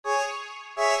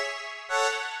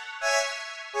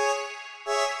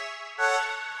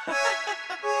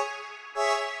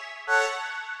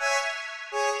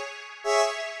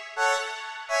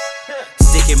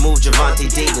it move,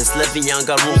 Javante Davis. Living young,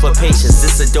 got room for patience.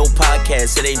 This a dope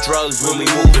podcast, it ain't drugs when we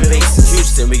moving bases.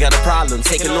 Houston, we got a problem,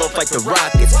 taking off like the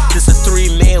Rockets. This a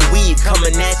 3-man weave,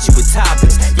 coming at you with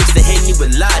topics. Mix the Henny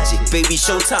with logic, baby,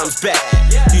 showtime's back.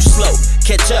 You slow,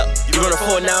 catch up, you run a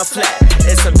 4-9 flat.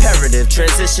 It's imperative,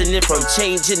 transitioning from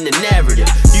changing the narrative.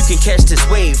 You can catch this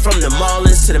wave from the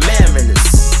Marlins to the Mariners.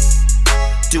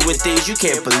 Doing things you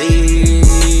can't believe.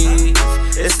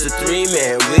 It's the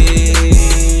 3-man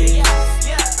weave.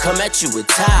 Come at you with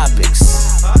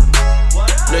topics.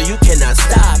 No, you cannot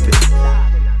stop it.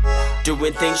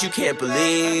 Doing things you can't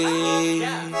believe.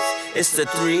 It's the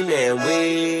 3-man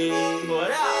weave.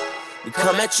 We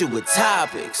come at you with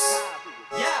topics.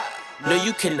 No,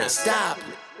 you cannot stop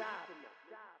it.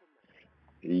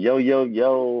 Yo, yo,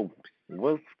 yo.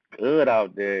 What's good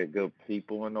out there, good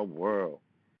people in the world?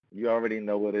 You already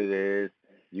know what it is.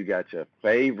 You got your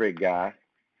favorite guy,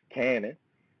 Cannon,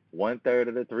 1/3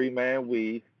 of the 3-man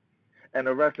weave, and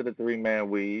the rest of the 3-man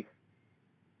weave.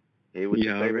 Here with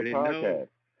your favorite podcast. Know.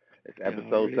 It's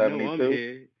episode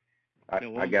 72.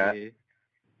 I got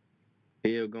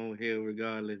Hill going Hill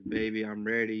regardless, baby. I'm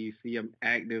ready. You see I'm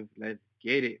active. Let's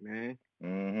get it, man.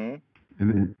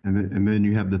 And then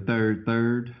you have the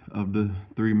third of the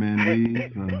 3-man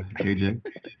weave, KJ.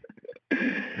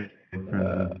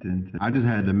 President. I just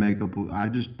had to make up. I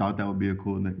just thought that would be a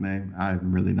cool nickname.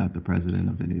 I'm really not the president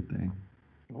of anything.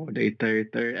 Oh, they third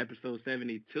episode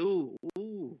 72.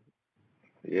 Ooh.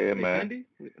 Yeah, man.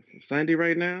 Sunday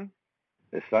right now.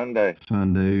 It's Sunday.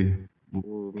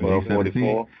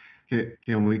 12:44.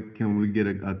 Can we get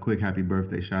a quick happy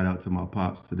birthday shout out to my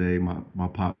pops today? My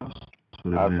pops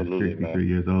would have been 63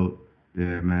 years old.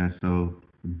 Yeah, man. So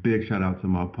big shout out to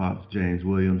my pops, James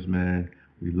Williams, man.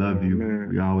 We love you. Man.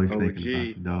 We always thinking about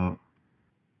you, dog.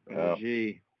 OG.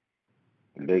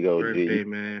 Big OG. Birthday,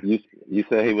 man. You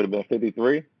said he would have been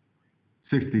 53?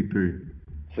 63.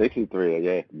 63,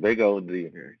 yeah. Big OG.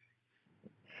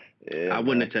 Yeah, I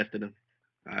wouldn't have tested him.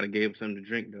 I'd have gave him something to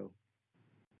drink, though.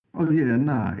 Oh, yeah,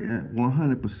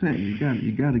 100%.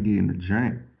 You gotta get in the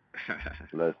drink.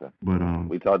 Listen, but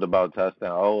we talked about testing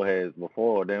old heads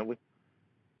before, didn't we?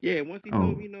 Yeah, once he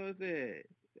told me, you know what I'm saying?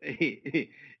 He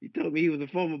told me he was a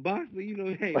former boxer, you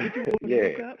know, hey, what you want to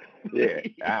look up? Yeah,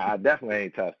 I definitely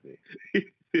ain't tested.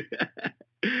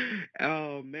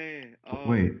 Oh, man.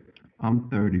 Wait, I'm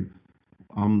 30.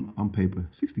 I'm paper.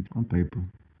 60. I'm paper.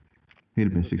 He'd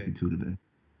have been 62 today.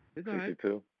 It's all right.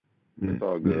 62? Yeah. It's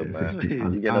all good, man.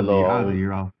 You getting a little old. A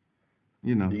year off.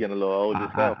 You know. You getting a little old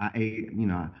yourself. I ate, you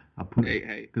know, I put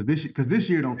because this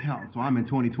year don't count. So I'm in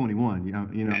 2021. You know what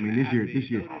I mean? This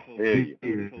year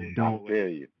don't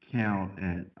count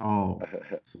at all.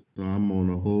 So I'm on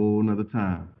a whole nother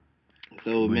time.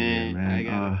 So man, I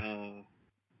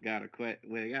got a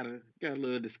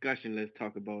little discussion. Let's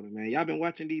talk about it, man. Y'all been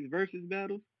watching these versus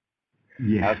battles?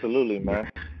 Yeah, absolutely,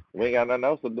 man. We ain't got nothing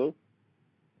else to do.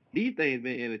 These things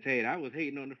been entertaining. I was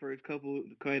hating on the first couple,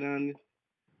 quite honest.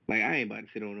 Like, I ain't about to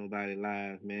sit on nobody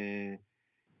live, man.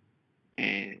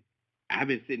 And I've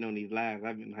been sitting on these lives.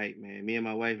 I've been hyped, man. Me and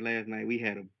my wife last night, we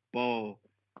had a ball.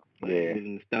 Like, it was a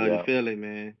nostalgic feeling,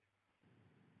 man.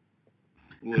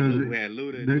 We had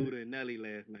Luda and Nelly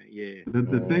last night, yeah.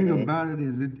 The thing about it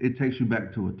is it takes you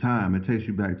back to a time. It takes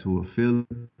you back to a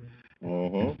feeling.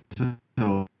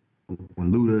 So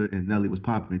when Luda and Nelly was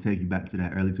popping, it takes you back to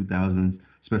that early 2000s,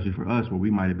 especially for us, where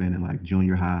we might have been in, like,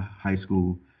 junior high, high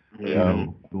school. You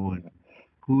know, going,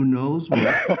 who knows what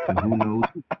to who knows.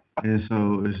 And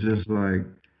so it's just like,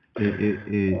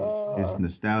 it's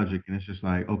nostalgic. And it's just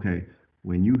like, okay,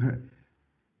 when you heard,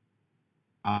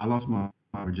 I lost my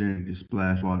virginity to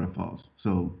Splash Waterfalls.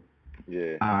 So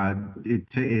it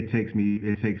takes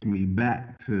me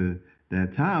back to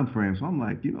that time frame. So I'm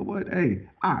like, you know what? Hey,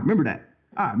 I remember that.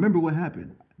 I remember what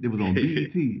happened. It was on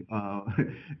BET.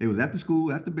 It was after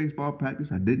school, after baseball practice.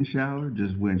 I didn't shower,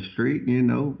 just went straight. You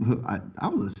know, I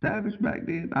was a savage back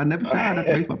then. I never showered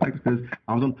after baseball practice because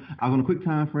I was on a quick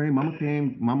time frame.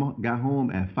 Mama got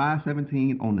home at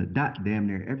 5:17 on the dot, damn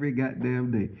near every goddamn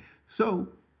day. So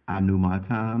I knew my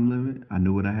time limit. I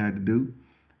knew what I had to do,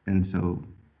 and so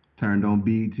turned on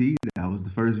BET. That was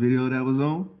the first video that was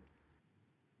on.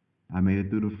 I made it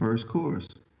through the first chorus.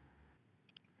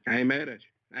 I ain't mad at you.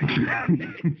 I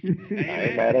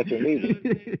ain't mad at you neither. You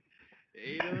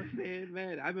know what I'm saying,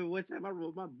 man? I remember one time I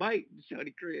rode my bike to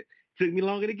Shorty crib. Took me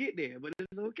longer to get there, but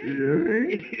it's okay.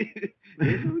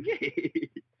 It's okay.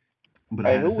 But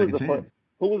hey, who was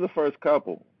the first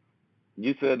couple?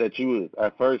 You said that you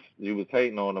was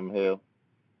hating on them, Hill.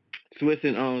 Swiss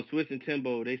and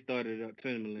Timbo, they started up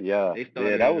Timberland. Yeah,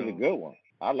 that was a good one.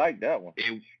 I like that one.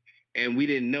 and we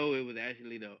didn't know it was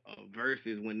actually the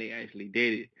verses when they actually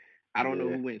did it. I don't know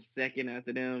Yeah. who went second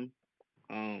after them.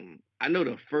 I know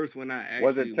the first one I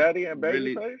Was actually it Teddy and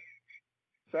really Babyface?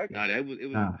 Second. no, that was it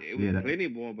was Yeah, plenty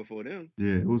born before them.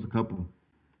 yeah, it was a couple.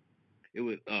 It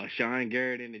was Sean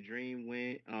Garrett and the Dream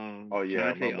went. Oh yeah,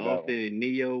 I Chante remember that one. Austin and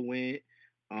Neo went.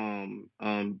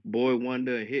 Boy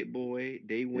Wonder and Hit Boy,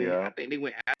 they went. Yeah. I think they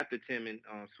went after Tim and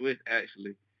Swiss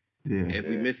actually. Yeah, If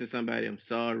we Yeah. missing somebody, I'm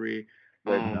sorry.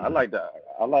 But I Um,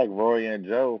 like Roy and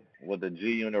Joe with the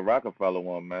G Unit Rockefeller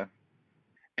one, man.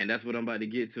 and that's what I'm about to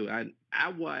get to. I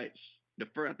watched the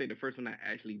first. I think the first one I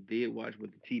actually did watch was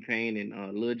the T Pain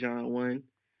and Lil Jon one.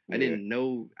 I Yeah. didn't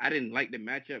know. I didn't like the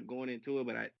matchup going into it,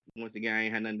 but once again I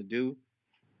ain't had nothing to do.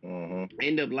 Mhm.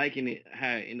 End up liking it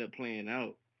how it ended up playing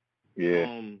out.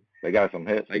 Yeah. They got some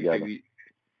hits Like I said, together.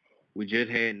 we just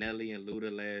had Nelly and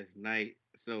Luda last night,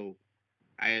 so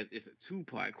it's a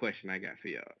 2-part question I got for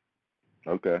y'all.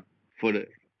 Okay. For the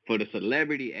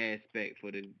celebrity aspect,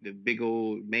 for the big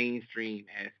old mainstream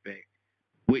aspect,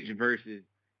 which verses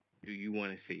do you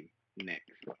want to see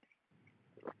next?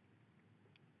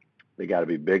 They got to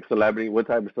be big celebrity. What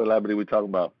type of celebrity we talking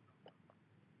about?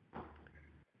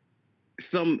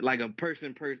 Some like a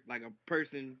person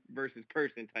versus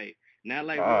person type, not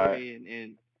like All Roy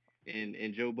right.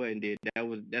 and Joe Budden did.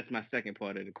 That's my second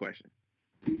part of the question.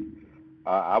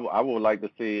 I would like to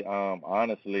see.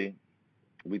 Honestly,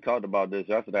 we talked about this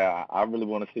yesterday. I really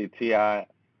want to see T.I.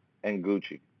 and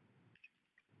Gucci.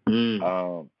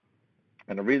 And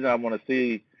the reason I want to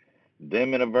see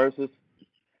them in the verses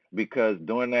because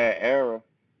during that era,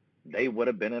 they would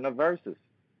have been in the verses.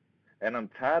 And I'm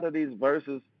tired of these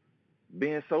verses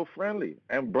being so friendly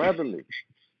and brotherly.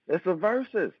 It's a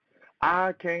verses.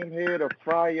 I came here to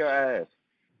fry your ass.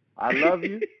 I love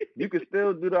you. You can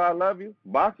still do the I love you.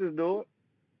 Boxers do it.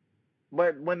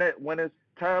 But when it's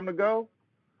time to go,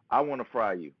 I want to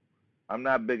fry you. I'm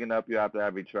not bigging up you after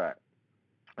every track.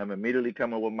 I'm immediately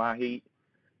coming with my heat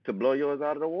to blow yours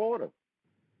out of the water.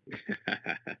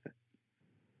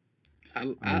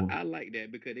 I like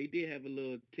that because they did have a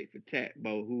little tit for tat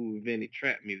about who invented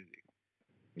trap music.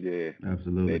 Yeah,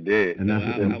 absolutely. they did. And that's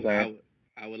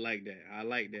I would like that. I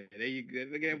like that. There you go.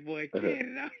 Look at that boy kid.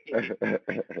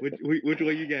 Which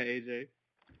one you got, AJ?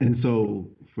 And so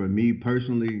for me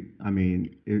personally, I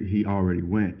mean, he already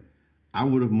went. I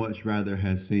would have much rather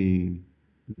have seen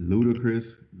Ludacris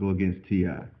go against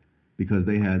T.I. because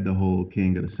they had the whole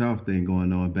King of the South thing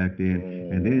going on back then,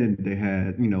 and then they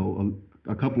had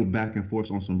a couple back and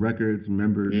forths on some records.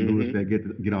 Remember, Luda said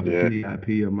get off the TIP.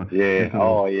 Yeah. So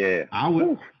oh yeah.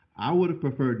 I would have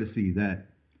preferred to see that.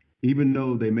 Even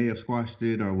though they may have squashed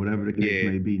it or whatever the case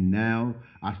may be now,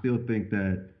 I still think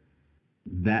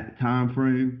that time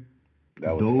frame,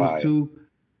 those fire. two,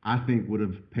 I think would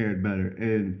have paired better.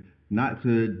 And not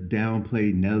to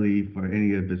downplay Nelly for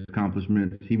any of his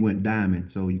accomplishments, he went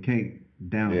diamond, so you can't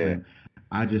downplay him.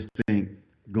 I just think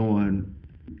going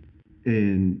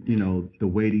in, the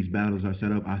way these battles are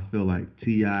set up, I feel like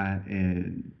T.I.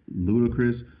 and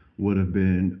Ludacris would have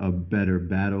been a better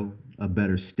battle, a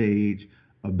better stage,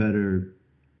 a better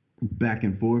back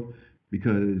and forth,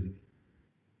 because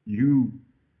you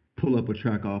pull up a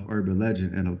track off Urban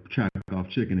Legend and a track off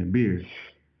Chicken and Beer.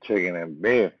 Chicken and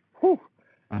Beer. Whew.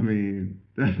 I mean,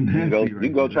 that's nasty. You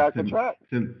go track for track.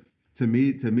 To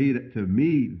me,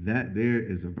 that there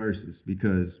is a versus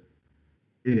because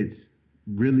it's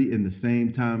really in the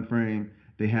same time frame.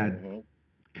 They had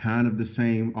kind of the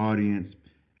same audience,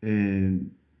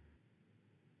 and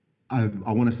I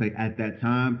want to say at that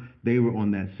time they were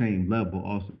on that same level.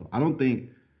 Also, I don't think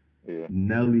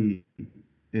Nelly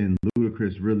and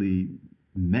Ludacris really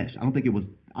meshed. I don't think it was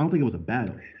a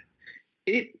battle.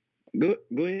 Go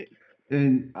ahead.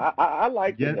 And I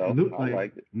liked it though. I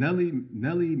liked it. Nelly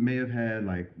may have had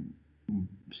like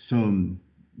some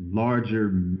larger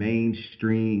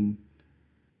mainstream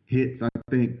hits, I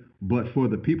think, but for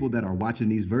the people that are watching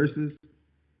these verses,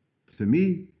 to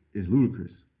me, is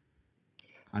Ludacris.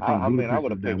 I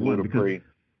would have picked Ludacris.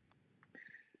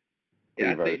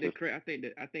 Yeah, I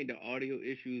think the audio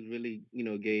issues really,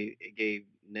 gave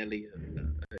Nelly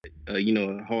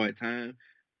a hard time,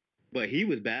 but he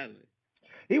was battling.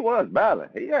 He was battling.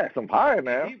 He had some fire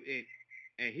now.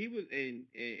 He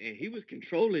was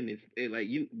controlling this, like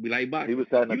boxing. He was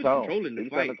setting the tone. Controlling the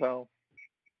fight.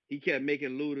 He kept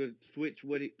making Luda switch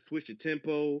the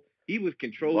tempo. He was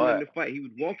controlling the fight. He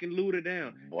was walking Luda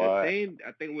down. The thing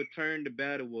I think what turned the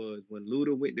battle was when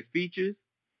Luda went to features,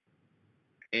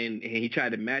 and he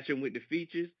tried to match him with the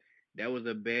features. That was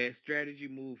a bad strategy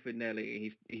move for Nelly,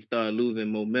 and he started losing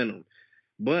momentum.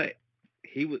 But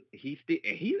he was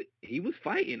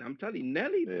fighting. I'm telling you,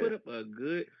 Nelly put up a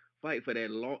good fight for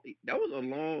that long. That was a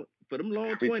long for them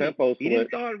long Every 20. tempo He didn't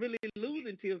switch, start really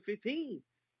losing till 15.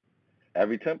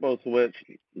 every tempo switch,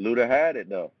 Luda had it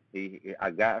though.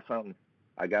 I got something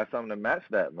to match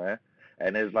that, man.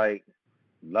 And it's like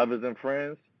lovers and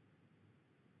friends.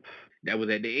 That was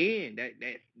at the end.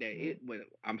 It. When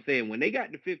I'm saying when they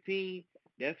got to 15,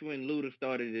 that's when Luda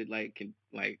started it like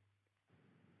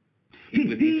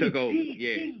he took over.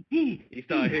 Yeah, he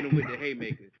started hitting with the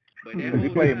haymakers. But that He whole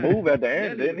played time, Move at the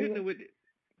end, Nelly was didn't he? hitting with it.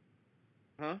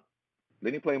 Huh?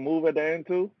 Didn't he play Move at the end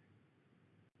too?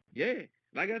 Yeah.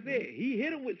 Like I said, he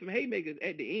hit him with some haymakers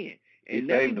at the end. And He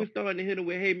Nelly saved was him. starting to hit him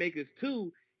with haymakers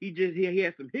too. He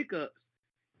had some hiccups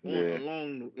Yeah.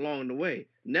 along the way.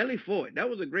 Nelly fought. That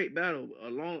was a great battle.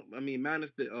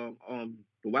 Minus the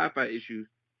Wi-Fi issues.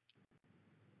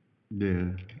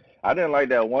 Yeah. I didn't like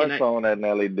that one song that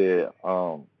Nelly did.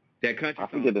 That country I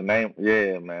forget the name.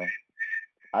 Yeah, man.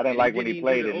 I didn't like when he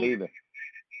played it neither.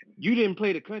 You didn't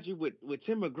play the country with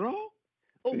Tim McGraw?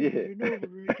 Over and over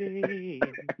again.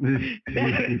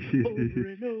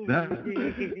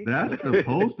 That's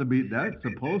supposed to be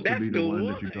the one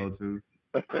that you go to.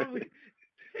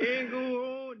 And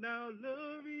go on now,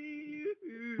 loving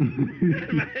you.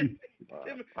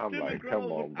 I'm like,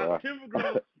 come on, bro. Tim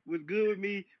McGraw was good with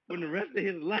me for the rest of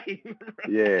his life.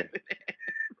 Yeah.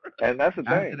 And that's the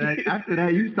thing. After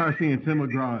that, you start seeing Tim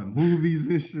McGraw in movies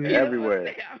and shit.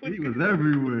 Everywhere. He was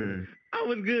everywhere. I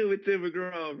was good with Tim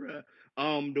McGraw, bro.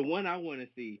 The one I want to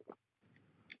see,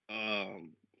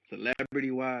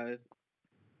 celebrity-wise,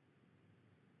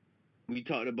 we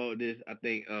talked about this. I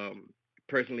think,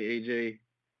 personally, AJ,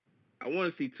 I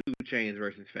want to see 2 Chainz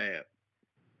versus Fab.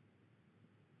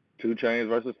 2 Chainz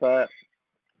versus Fab?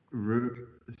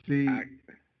 See,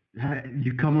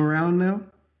 you come around now?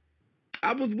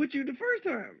 I was with you the first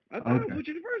time. I was with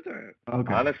you the first time.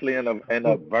 Okay. Honestly, in a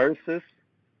versus,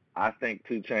 I think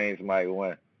 2 Chainz might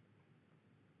win.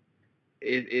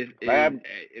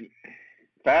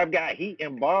 Fab got heat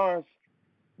and bars,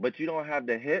 but you don't have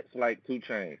the hits like 2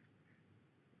 Chainz.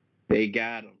 They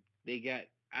got them.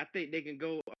 I think they can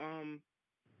go. I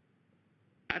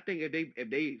think if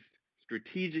they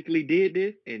strategically did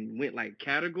this and went like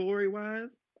category wise,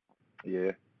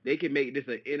 yeah, they can make this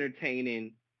an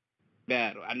entertaining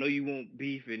battle. I know you want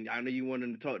beef, and I know you want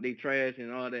them to talk they trash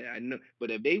and all that. I know, but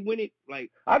if they win it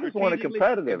like, I just want it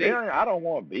competitive. I don't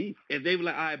want beef. If they were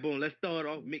like, all right, boom, let's start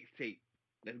off mixtape.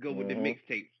 Let's go with the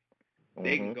mixtapes.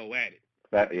 They can go at it.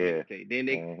 Yeah. Then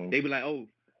they be like, oh,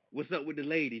 what's up with the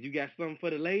ladies? You got something for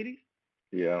the ladies?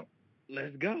 Yeah.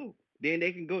 Let's go. Then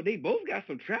they can go. They both got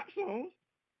some trap songs.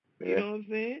 Yeah. You know what I'm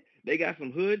saying? They got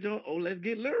some hood on. Oh, let's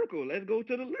get lyrical. Let's go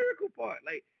to the lyrical part.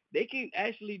 Like, they can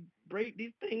actually break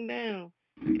this thing down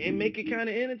and make it kind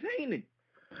of entertaining.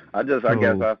 I guess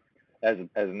as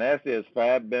nasty as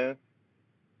Fab been,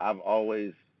 I've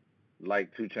always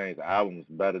liked 2 Chainz albums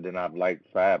better than I've liked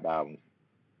Fab albums.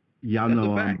 Y'all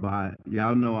know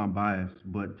I'm biased,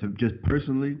 but just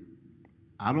personally,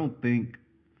 I don't think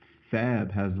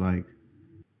Fab has like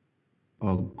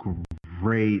a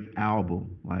great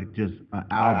album, like just an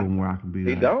album where I can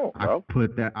be like,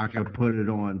 I can put it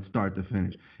on start to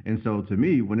finish. And so to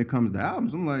me, when it comes to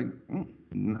albums, I'm like,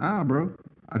 nah, bro.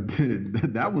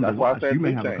 That one's a watch. You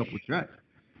may have a couple tracks.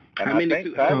 And I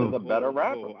think Fab is a better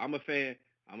rapper. I'm a fan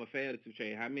of 2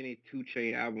 Chainz. How many 2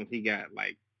 Chainz albums he got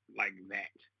like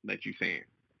that you saying?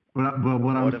 But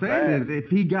what I'm saying is, if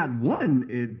he got one,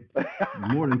 it's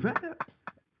more than Fab.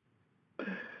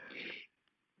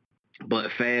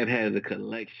 But Fab has a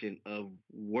collection of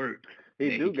work.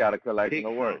 He do got a collection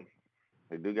of work.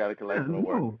 He do got a collection of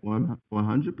work.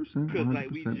 100%. Because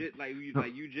like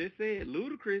you just said,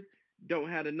 Ludacris don't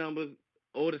have the numbers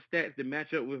or the stats to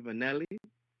match up with Vanelli.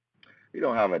 He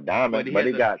don't have a diamond, but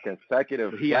he got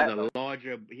consecutive. He has a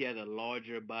larger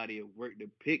body of work to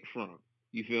pick from.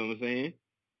 You feel what I'm saying?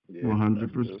 Yeah,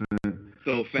 100%.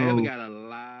 So Fab got a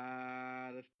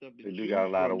lot of stuff to do. He got a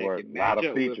lot of work, a lot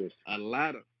of features,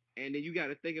 and then you got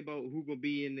to think about who's gonna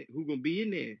be in there.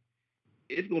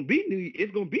 It's gonna be New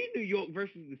York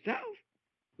versus the South.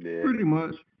 Yeah, pretty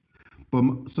much.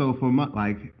 But so for my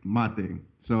thing,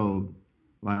 so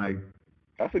like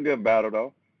that's a good battle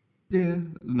though. Yeah,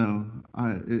 no,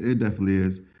 it definitely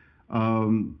is.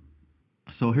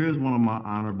 So here's one of my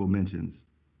honorable mentions,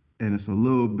 and it's a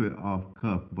little bit off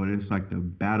cuff, but it's like the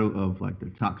battle of like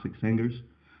the toxic singers.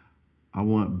 I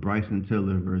want Bryson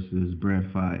Tiller versus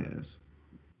Brent Faiyaz.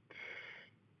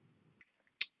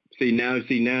 See, you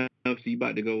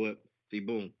about to go up. See,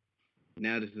 boom.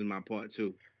 Now this is my part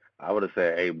too. I would have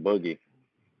said A Boogie.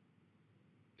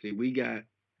 See,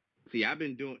 I've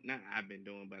been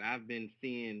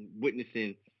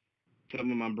witnessing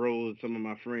some of my bros, some of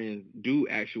my friends do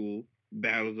actual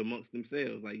battles amongst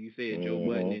themselves. Like you said, Joe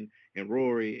Budden and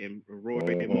Rory and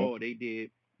Maul, they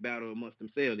did battle amongst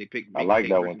themselves. They picked I like mixtape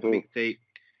that one versus too. mixtape.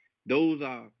 Those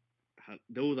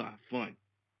are fun.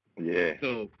 Yeah.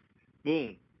 So,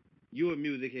 boom, you a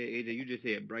music head, AJ. You just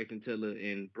said Bryson Tiller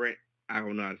and Brent. I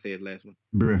don't know how to say his last one.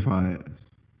 Brent Fayez.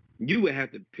 You would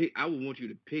have to pick. I would want you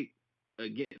to pick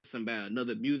against somebody,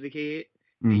 another music head,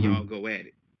 and y'all go at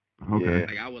it. Okay.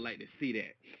 Like I would like to see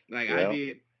that. Like I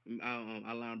did.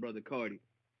 Alain Brother Cardi.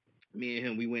 Me and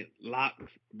him, we went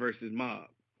Locks versus Mob.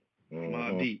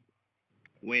 Mob Deep.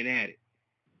 Went at it.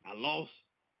 I lost.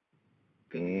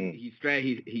 Cause he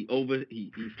strategized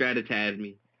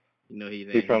me. You know,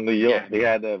 he's from New York. He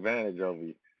had the advantage over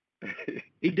you.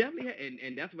 He definitely had,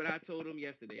 and that's what I told him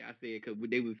yesterday. I said, cause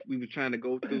we was trying to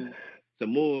go through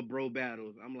some more bro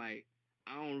battles. I'm like,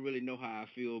 I don't really know how I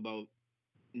feel about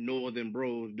Northern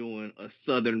bros doing a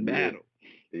Southern battle.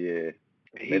 Yeah.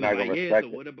 He was like, yeah. So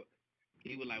what about?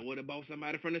 He was like, what about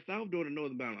somebody from the South doing a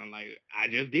Northern battle? I'm like, I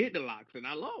just did the Locks and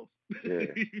I lost. Yeah.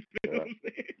 You feel what I'm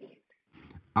saying?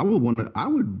 I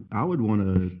would want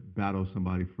to battle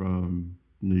somebody from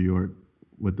New York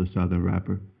with the Southern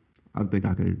rapper. I think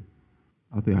I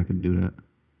could do that.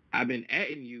 I've been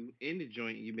atting you in the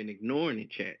joint. You've been ignoring the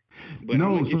chat. But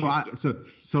no,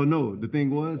 so no. The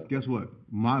thing was, guess what?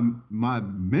 My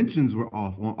mentions were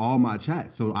off on all my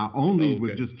chats. So I only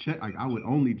would just check. Like I would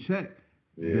only check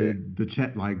the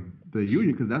chat, like the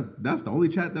union, because that's the only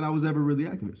chat that I was ever really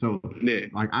active. So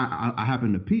like I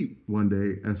happened to peep one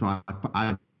day, and so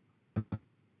I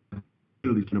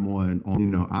really them on. You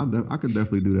know, I could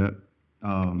definitely do that.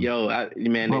 I'm gonna tell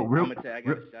you, I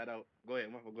got a shout out. Go ahead.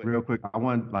 Real quick, I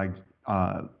want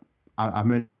I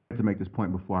meant to make this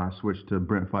point before I switched to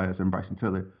Brent Fayez and Bryson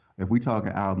Tiller. If we talking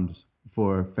albums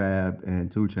for Fab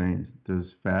and 2 Chainz, does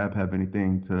Fab have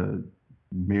anything to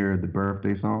mirror the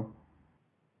birthday song?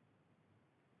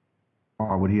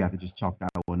 Or would he have to just chalk that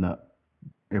one up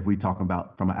if we talking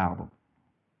about from an album?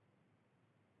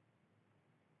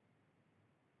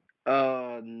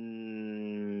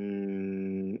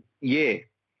 Yeah.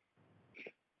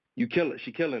 You kill it.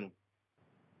 She killing him.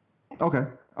 Okay.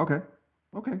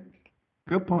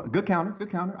 Good point. Good counter.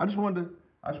 I just wanted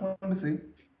to see.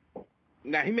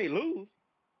 Now he may lose.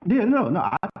 Yeah, no.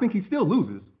 I think he still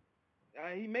loses.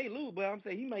 He may lose, but I'm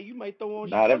saying you might throw on.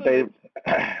 Not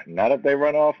if they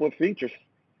run off with features.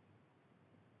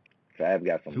 Fab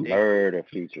got some murder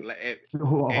features.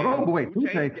 Hold on, wait. 2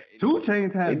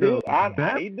 Chainz has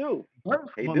he do.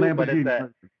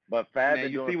 But Fab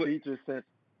been doing features since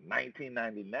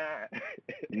 1999.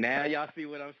 Now y'all see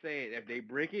what I'm saying. If they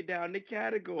break it down to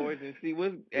categories and see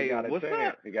what's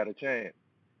up. He got a chance.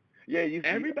 Yeah, you see.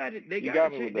 Everybody, they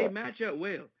got a chance. They match up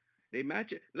well. They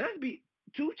match it.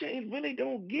 2 Chainz really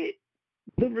don't get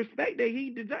the respect that he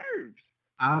deserves.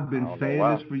 I've been saying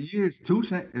this for years. 2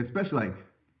 Chainz, especially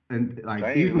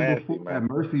even before that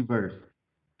Mercy verse.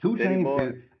 2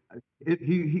 Chainz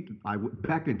he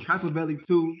back in Trappavelli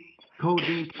 2,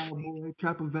 Codeine Cowboy,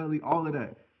 Trappavelli, all of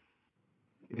that.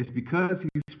 It's because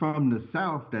he's from the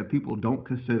South that people don't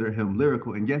consider him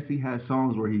lyrical. And yes, he has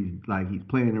songs where he's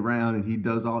playing around and he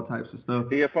does all types of stuff.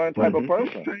 He's a fun type of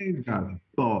person. 2 Chainz got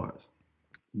bars.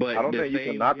 But I don't think you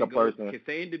can knock a person. The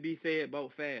same to be said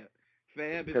about Fab.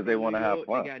 Fab is because they want to have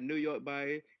fun. They got New York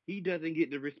bias. He doesn't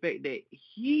get the respect that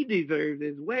he deserves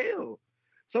as well.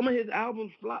 Some of his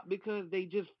albums flop because they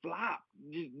just flop.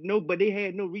 But they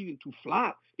had no reason to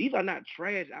flop. These are not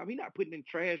trash albums. He's not putting in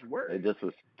trash work. It just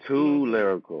was too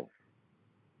lyrical.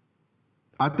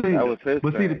 I think that was his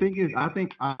thing. See, the thing is, I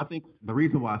think the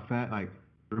reason why Fab,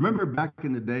 remember back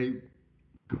in the day,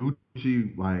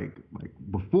 Gucci,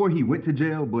 before he went to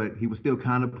jail, but he was still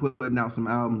kind of putting out some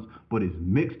albums, but his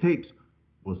mixtapes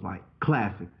was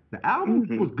classic. The album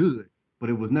was good, but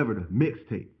it was never the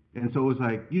mixtape. And so it's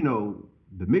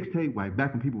the mixtape,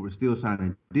 back when people were still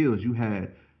signing deals, you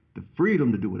had the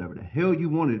freedom to do whatever the hell you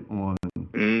wanted on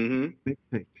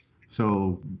mixtapes.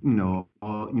 So,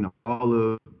 all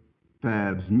of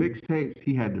Fab's mixtapes,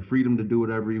 he had the freedom to do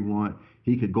whatever he want.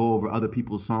 He could go over other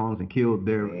people's songs and kill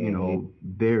their,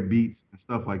 their beats and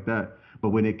stuff like that. But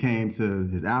when it came to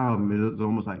his album, it was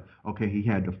almost okay, he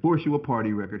had to force you a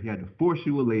party record. He had to force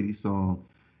you a lady song,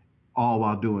 all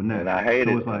while doing that. And I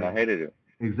hated it.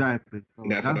 Exactly. So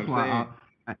that's why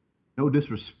no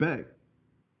disrespect,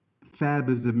 Fab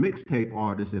is a mixtape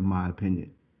artist in my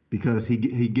opinion because he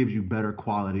gives you better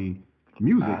quality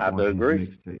music. I have to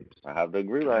agree. Mixtapes. I have to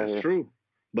agree. That's true.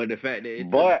 But the fact that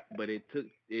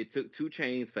it took 2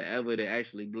 Chainz forever to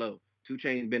actually blow. 2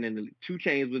 Chainz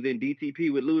was in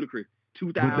DTP with Ludacris.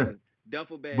 2000.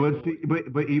 Duffel Bag But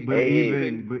Boy.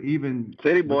 even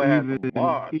City Boy has some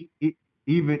bars.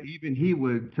 even he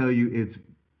would tell you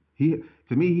he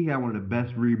to me he had one of the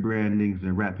best rebrandings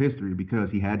in rap history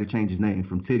because he had to change his name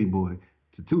from Titty Boy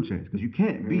to 2 Chainz because you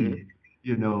can't be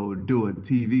doing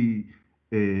TV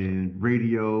and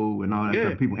radio and all that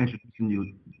stuff. People introducing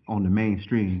you on the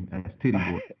mainstream as Titty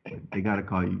Boy. They gotta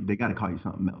call you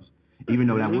something else. Even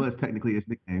though that was technically his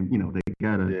nickname, they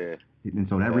gotta. And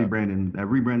so that rebranding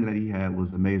that he had was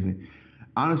amazing.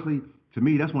 Honestly, to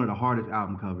me, that's one of the hardest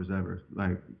album covers ever.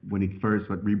 Like when he first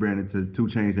rebranded to 2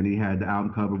 Chainz and he had the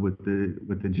album cover with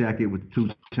the jacket with the 2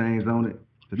 Chainz on it.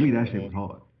 To me, that shit was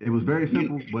hard. It was very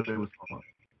simple, but it was hard.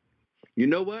 You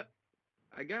know what?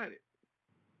 I got it.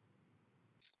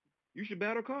 You should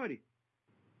battle Cardi.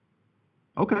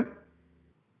 Okay.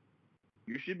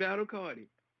 You should battle Cardi.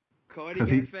 Cardi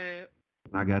got Fab.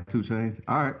 I got 2 Chainz.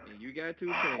 All right. And you got 2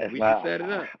 Chainz. We should set it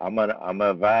up. I'm gonna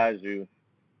advise you.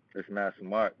 It's not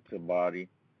smart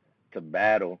to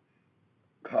battle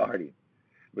Cardi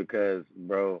because,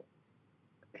 bro,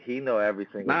 he know every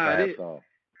single Fab song.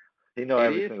 He know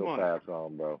every single Fab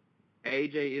song, bro.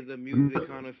 AJ is a music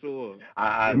connoisseur.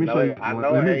 I know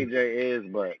AJ is,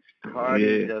 but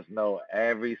Cardi just know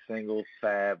every single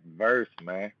Fab verse,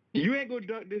 man. You ain't gonna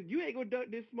duck this. You ain't gonna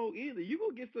duck this smoke either. You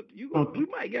gonna get some. We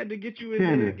might got to get you in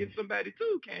there and get somebody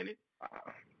too, Cannon.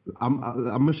 I'm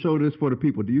gonna show this for the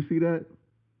people. Do you see that?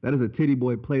 That is a Titty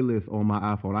Boy playlist on my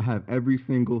iPhone. I have every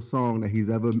single song that he's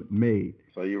ever made.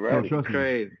 So you ready? Trust me.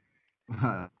 Crazy.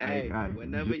 Hey,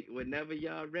 whenever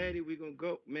y'all ready, we gonna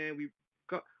go, man. We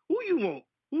go. Who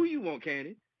you want,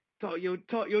 Cannon? Talk your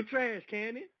trash,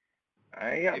 Cannon.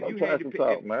 I ain't got no trash to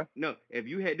talk, man. No, if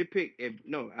you had to pick, this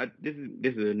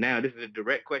is a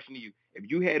direct question to you. If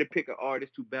you had to pick an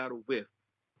artist to battle with,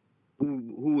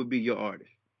 who would be your artist?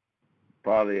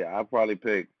 I'd probably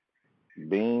pick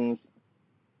Beans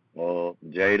or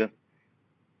Jada.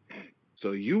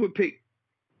 So you would pick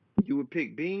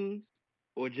Beans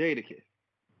or Jadakiss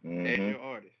as your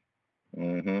artist.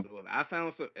 Mm-hmm.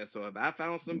 So if I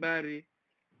found somebody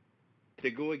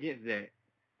to go against that,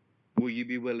 will you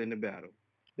be willing to battle?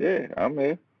 Yeah, I'm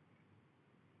in.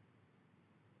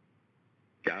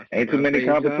 Ain't too many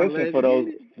competition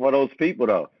for those people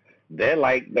though. They're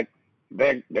like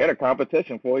they're the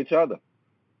competition for each other.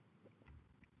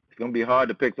 It's gonna be hard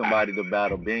to pick somebody to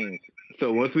battle Beans.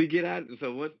 So once we get out,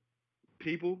 once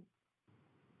people,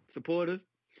 supporters,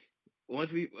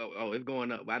 it's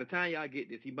going up. By the time y'all get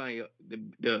this, he might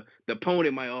the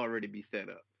opponent might already be set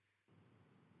up.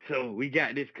 So we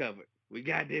got this covered.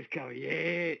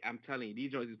 Yeah, I'm telling you,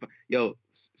 these joints is fun. Yo,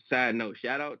 side note,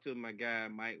 shout out to my guy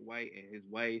Mike White and his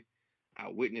wife. I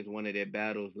witnessed one of their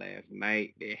battles last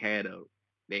night. It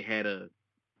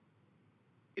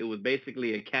was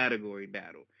basically a category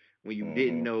battle when you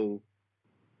didn't know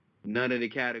none of the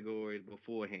categories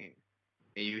beforehand,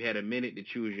 and you had a minute to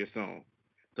choose your song.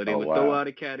 So they would throw out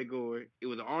a category. It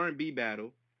was an R&B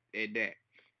battle at that.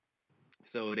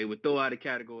 So they would throw out a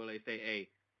category. Like say, hey,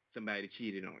 somebody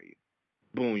cheated on you.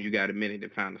 Boom, you got a minute to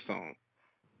find a song.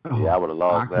 Yeah, I would have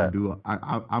lost that.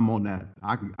 I'm on that.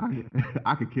 I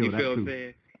could kill that too. You feel what I'm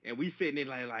saying? And we sitting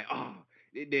there like, oh,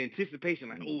 the anticipation,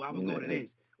 like, oh, I would go to this.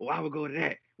 Oh, I would go to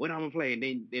that. What I'm gonna play? And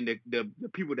then the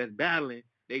people that's battling,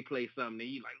 they play something, and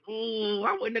you like, oh,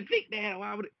 I wouldn't have picked that.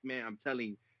 Why would it? Man, I'm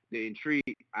telling you, the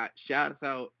intrigue. Shouts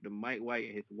out to Mike White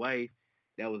and his wife.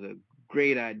 That was a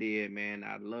great idea, man.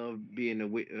 I love being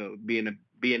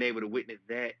able to witness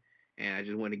that. And I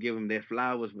just want to give them their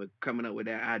flowers for coming up with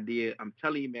that idea. I'm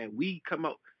telling you, man, we come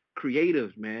up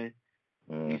creatives, man.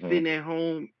 You sitting at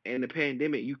home in the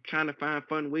pandemic, you trying to find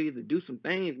fun ways to do some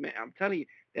things, man. I'm telling you,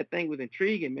 that thing was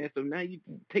intriguing, man. So now you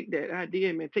take that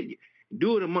idea, man,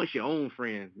 do it amongst your own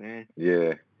friends, man.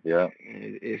 Yeah.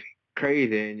 It's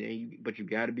crazy, but you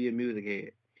got to be a music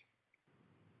head.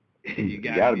 you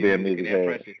got to be a music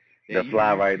head. That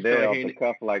fly right there off the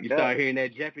cuff like that. You start hearing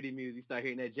that Jeopardy music. You start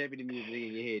hearing that Jeopardy music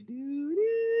in your head.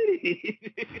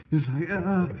 It's like,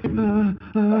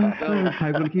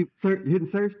 I'm gonna keep hitting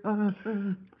search.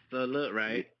 So look,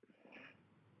 right?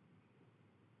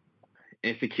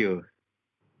 Insecure.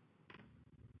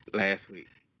 Last week.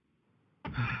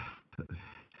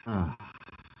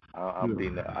 I'd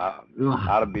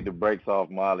beat the brakes off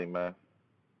Molly, man.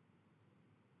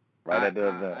 Right at the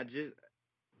event.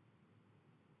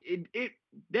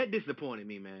 That disappointed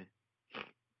me, man.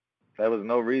 There was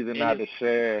no reason not to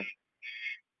share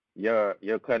your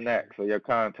connects or your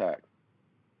contacts.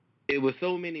 It was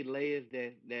so many layers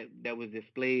that was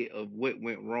displayed of what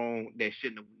went wrong that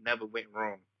shouldn't have never went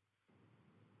wrong.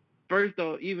 First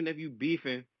off, even if you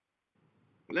beefing,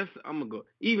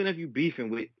 even if you beefing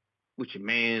with with your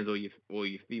man's or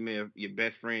your female, your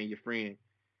best friend, your friend,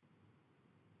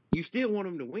 you still want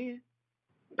them to win.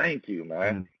 Thank you,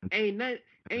 man. Ain't not,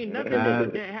 ain't nothing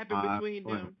That's that happened my between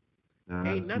point. them.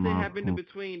 Ain't That's nothing my happened point.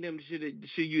 between them.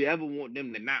 Should you ever want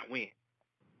them to not win?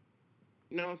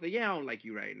 You know what I'm saying? Yeah, I don't like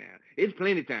you right now. It's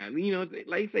plenty time. You know,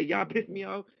 like you say, y'all piss me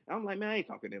off. I'm like, man, I ain't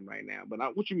talking to them right now. But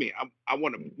what you mean? I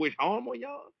want to wish harm on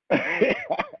y'all?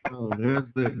 Bro,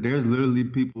 there's literally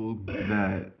people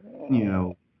that,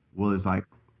 well, it's like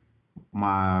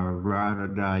my ride or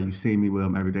die. You see me with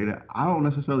them every day. That I don't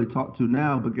necessarily talk to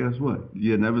now, but guess what?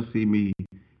 You'll never see me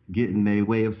get in their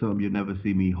way of something. You'll never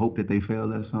see me hope that they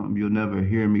fail at something. You'll never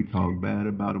hear me talk bad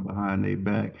about them behind their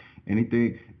back.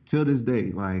 Anything till this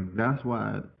day. Like that's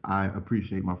why I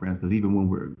appreciate my friends because even when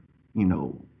we're,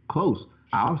 close,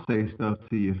 I'll say stuff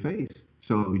to your face.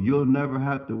 So you'll never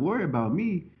have to worry about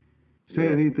me say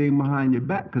anything behind your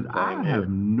back because I have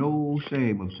no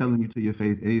shame of telling you to your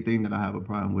face anything that I have a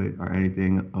problem with or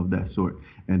anything of that sort.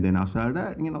 And then outside of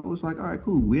that, it's like, all right,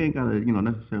 cool. We ain't gotta,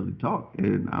 necessarily talk.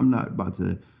 And I'm not about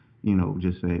to,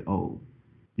 just say, oh,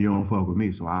 you don't fuck with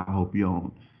me, so I hope you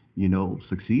don't,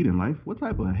 succeed in life. What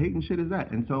type of hating shit is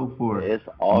that? And so for It's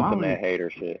ultimate Molly, hater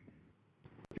shit.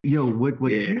 yo,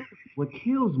 what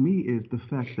kills me is the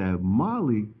fact that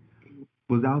Molly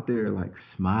was out there like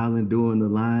smiling, doing the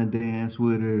line dance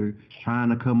with her, trying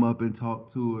to come up and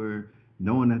talk to her,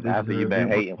 knowing that this After is her you've been event,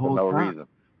 but hating the for whole no time, reason.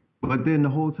 but then the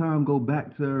whole time go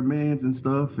back to her mans and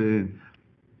stuff. And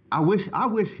I wish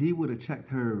he would have checked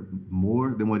her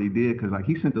more than what he did, because like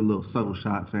he sent a little subtle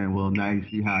shot saying, "Well, now you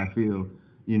see how I feel,"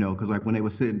 because like when they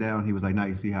were sitting down, he was like, "Now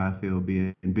you see how I feel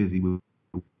being busy with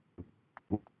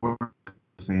work,"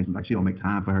 saying like she don't make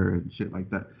time for her and shit like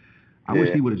that. I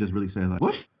wish he would have just really said like,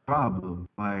 "What's the problem?"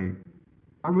 Like,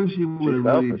 I wish he would have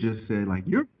really just said like,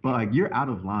 you're out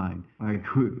of line. Like,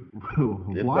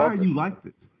 why are you like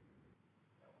this?"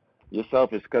 You're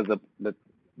selfish because the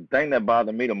thing that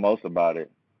bothered me the most about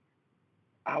it,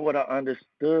 I would have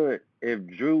understood if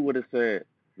Drew would have said,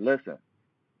 "Listen,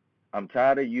 I'm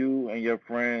tired of you and your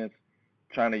friends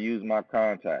trying to use my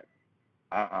contact.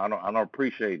 I don't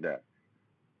appreciate that."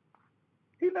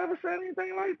 He never said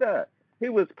anything like that. He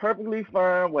was perfectly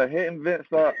fine with hitting Vince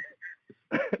up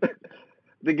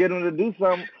to get him to do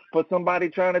something for somebody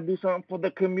trying to do something for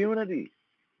the community.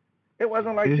 It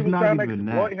wasn't like she was trying to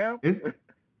exploit him. It's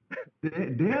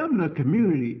damn the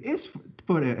community. It's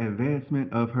for the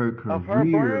advancement of her career, of her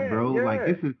brand, bro. Yeah. Like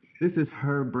this is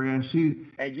her brand. She's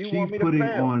putting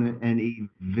on an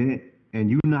event, and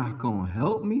you not gonna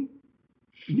help me.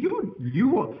 You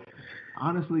want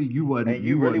honestly, you wasn't. And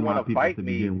you really want to fight to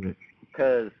me begin with,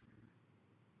 because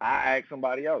I asked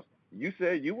somebody else. You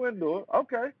said you wouldn't do it.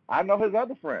 Okay, I know his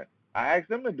other friend. I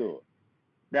asked him to do it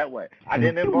that way. I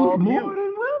didn't involve you. More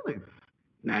than willing.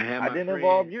 I didn't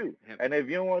involve you. And if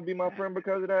you don't want to be my friend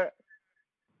because of that,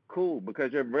 cool,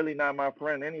 because you're really not my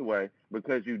friend anyway,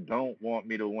 because you don't want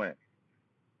me to win.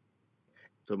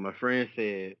 So my friend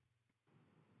said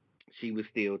she was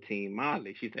still Team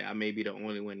Molly. She said, I may be the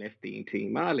only one that's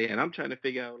Team Molly. And I'm trying to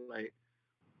figure out, like,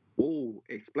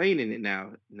 explaining it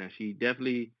now. Now, she's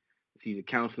a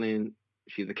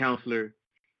counselor,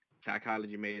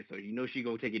 psychology major, so she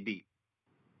going to take it deep.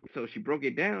 So she broke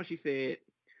it down. She said,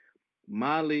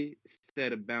 Molly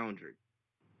set a boundary.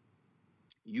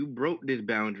 You broke this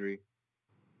boundary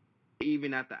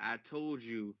even after I told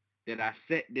you that I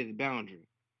set this boundary.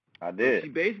 I did. So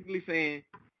she basically saying,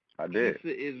 I did.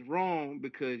 Issa is wrong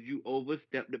because you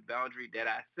overstepped the boundary that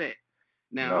I set.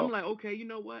 Now I'm like, okay, you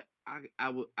know what? I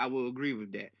will agree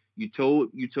with that. You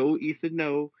told Issa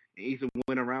no, and Issa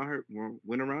went around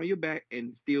your back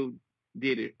and still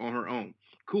did it on her own.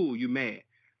 Cool, you mad.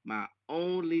 My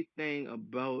only thing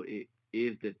about it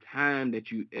is the time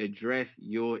that you address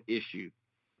your issue.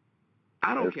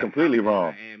 I don't care. It's completely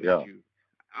wrong. I am at you.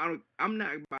 I'm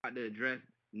not about to address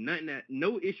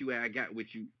no issue I got with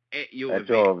you at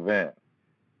your event.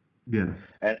 Yeah.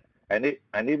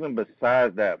 And even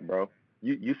besides that, bro,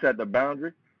 you set the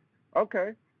boundary.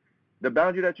 Okay. The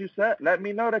boundary that you set, let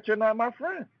me know that you're not my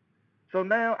friend. So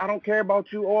now I don't care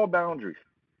about you or boundaries.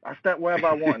 I step wherever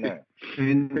I want now.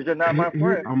 Because you're not my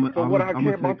friend. So what I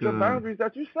care about your boundaries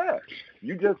that you set.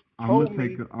 You just told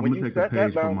me when you set that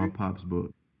boundary. From my pop's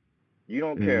book. You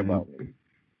don't care about me.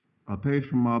 A page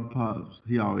from my pops,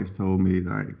 he always told me,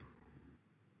 like,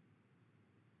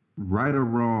 right or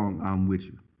wrong, I'm with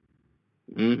you.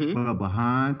 Mm-hmm. But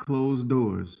behind closed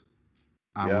doors,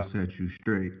 I will set you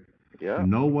straight. Yeah.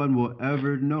 No one will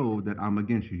ever know that I'm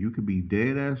against you. You could be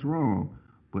dead ass wrong,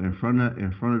 but in front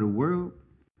of the world,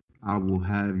 I will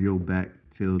have your back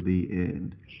till the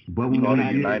end. But You when on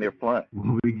a united front.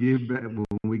 when we get back, when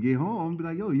we get home, be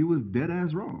like, yo, you was dead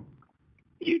ass wrong.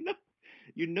 You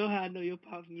know how I know your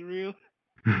pops is real?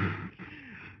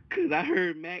 Cause I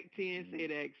heard Mac 10 say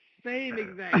that same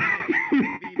exact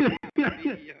thing.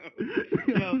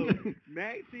 Yo,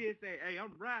 Mac 10 say, "Hey,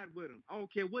 I'm riding with him. I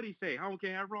don't care what he say. I don't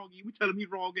care how wrong he. We tell him he's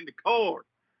wrong in the car.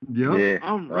 Yep. Yeah.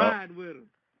 I'm riding with him."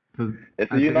 Cause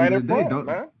it's a united front,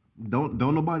 man.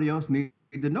 Don't nobody else need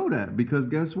to know that, because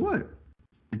guess what?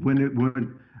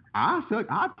 When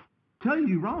I tell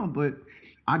you wrong, but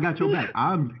I got your back.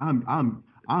 I'm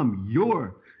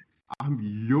your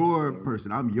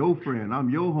person. I'm your friend. I'm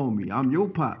your homie. I'm your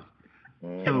pops.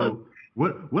 So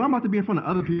what I'm about to be in front of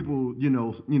other people,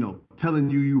 telling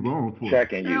you wrong for?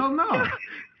 Checking you. Hell no.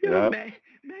 Yo,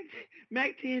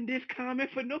 Mac 10 this comment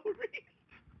for no reason.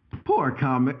 Poor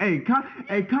Common. Hey,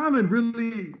 Common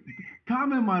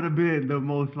might have been the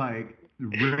most like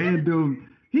random.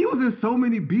 He was in so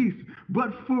many beefs,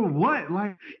 but for what?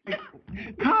 Like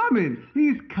Common.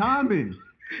 He's Common.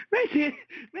 Mac 10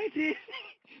 say,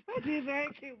 I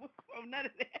ain't care from none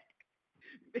of that.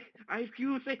 Ice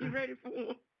Cube say he ready for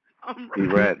him. I'm ready. He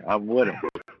ready. I'm with him.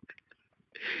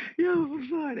 Yo, I'm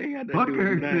sorry. They got nothing to do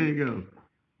with nothing.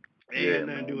 Ain't got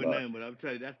nothing to do with nothing, but I'm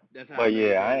telling you, that's how. But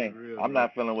yeah, I'm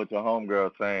not feeling what your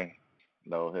homegirl saying,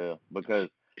 though, Hill, because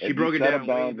she broke it down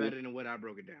way better than what I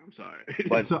broke it down. I'm sorry.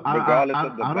 But so regardless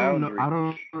of the boundary,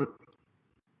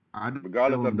 I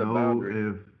regardless of the boundary,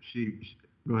 if she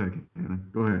go ahead, Anna,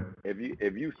 go ahead.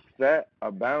 If you set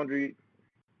a boundary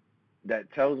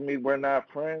that tells me we're not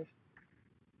friends,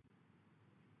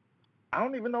 I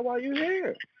don't even know why you're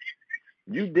here.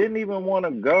 You didn't even want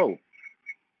to go.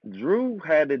 Drew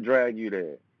had to drag you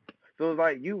there. So it's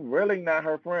like, you really not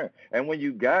her friend. And when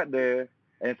you got there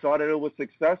and saw that it was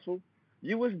successful,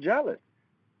 you was jealous.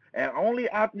 And only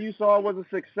after you saw it was a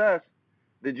success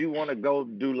did you want to go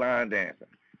do line dancing.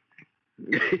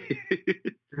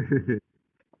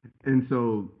 And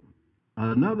so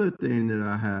another thing that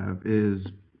I have is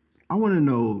I want to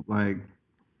know, like,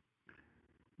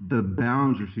 the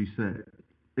boundary she set.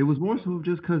 It was more so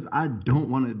just because I don't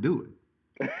want to do it.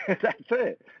 That's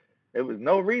it. There was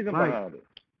no reason behind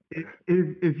it.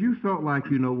 If you felt like,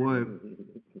 you know what,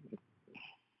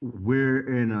 we're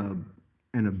in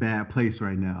a bad place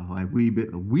right now. Like we've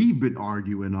been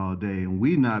arguing all day and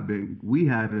we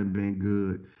haven't been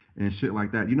good and shit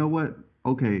like that. You know what?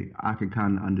 Okay, I can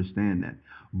kind of understand that.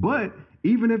 But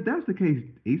even if that's the case,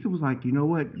 Issa was like, you know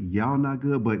what, y'all not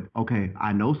good, but okay,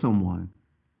 I know someone.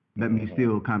 Let me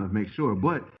still kind of make sure.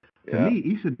 But to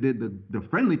me, Issa did the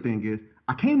friendly thing is,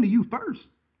 I came to you first.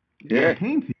 Yeah. I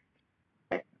came to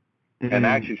you. And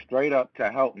actually straight up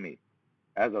to help me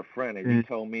as a friend, and you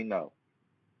told me no.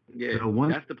 Yeah,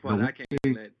 that's the part I can't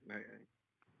let.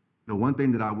 The one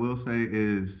thing that I will say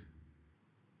is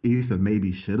Issa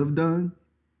maybe should have done,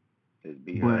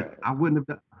 but I wouldn't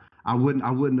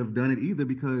have done it either,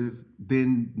 because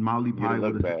then Molly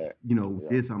probably would have,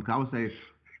 did something. I would say,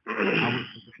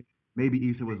 maybe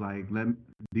Issa was like,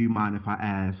 do you mind if I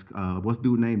ask, what's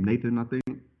dude name? Nathan, I think.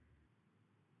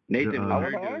 Nathan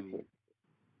was her dude.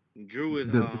 Drew is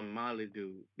Molly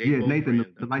dude. Nathan,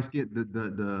 the light skin,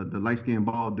 the light skinned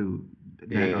bald dude.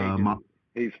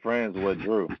 He's friends with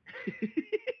Drew.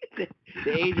 the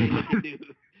AJ looking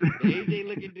dude. The AJ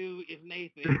looking dude is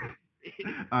Nathan.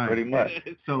 All right. Pretty much.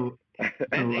 So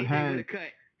AJ with a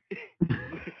cut.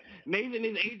 Nathan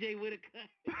is AJ with a cut.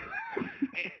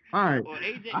 All right. Or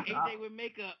AJ with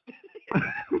makeup.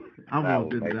 I won't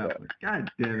do that one.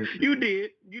 God damn it. You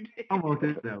did. I won't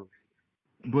do that one.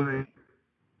 But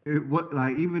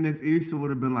even if Issa would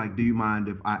have been like, do you mind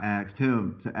if I asked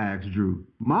him to ask Drew?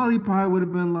 Molly probably would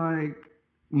have been like,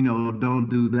 don't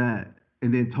do that.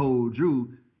 And then told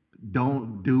Drew,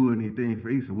 don't do anything for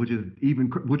Issa, which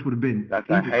would have been that's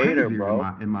a hater, bro.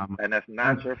 In my mind. And that's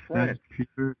not your friend.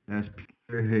 That's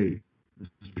pure hate.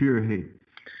 It's pure hate.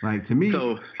 Like, to me,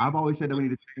 I've always said that we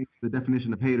need to change the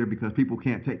definition of hater, because people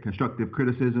can't take constructive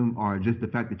criticism or just the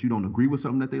fact that you don't agree with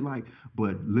something that they like,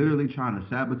 but literally trying to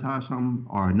sabotage something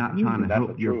or not trying to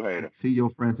help see your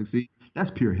friend succeed.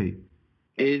 That's pure hate.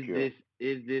 Is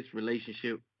this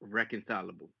relationship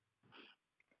reconcilable?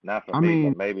 Not for me,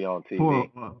 but maybe on TV.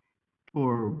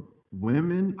 For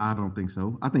women, I don't think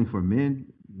so. I think for men,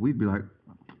 we'd be like,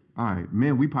 all right,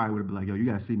 men, we probably would have been like, yo, you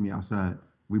gotta see me outside.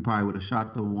 We probably would have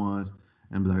shot the ones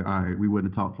and be like, all right, we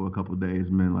wouldn't have talked for a couple of days.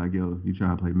 Men like, yo, you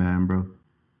trying to play Madden, bro?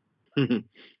 Yeah,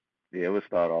 it would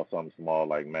start off something small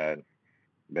like Madden,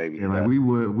 baby. Yeah, like we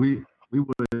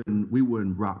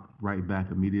wouldn't rock right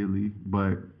back immediately,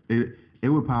 but it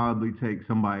would probably take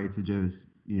somebody to just,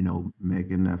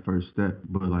 making that first step.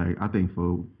 But like, I think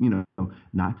for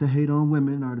not to hate on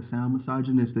women or to sound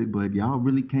misogynistic, but y'all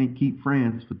really can't keep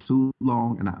friends for too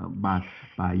long. And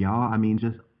by y'all, I mean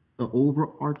just the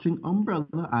overarching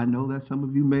umbrella. I know that some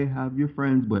of you may have your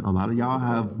friends, but a lot of y'all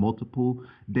have multiple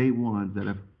day ones that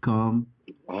have come,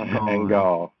 and gone,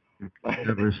 gone.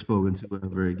 never spoken to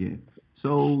ever again.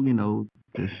 So,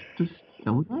 just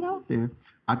throw that out there.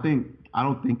 I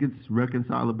don't think it's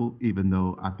reconcilable, even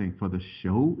though I think for the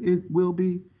show it will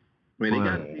be. Man, they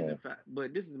got But a season 5,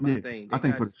 but this is my yeah, thing. I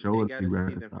think for the show They it'll got be a season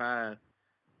reconcilable. 5.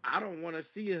 I don't want to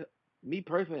see me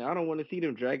personally. I don't want to see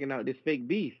them dragging out this fake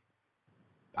beef.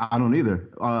 I don't either.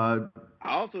 I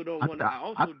also don't want to. I I,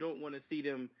 also don't want to see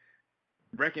them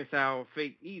reconcile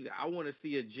fake either. I want to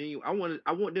see a genuine.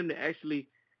 I want them to actually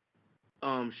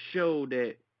show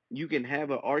that you can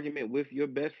have an argument with your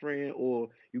best friend, or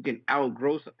you can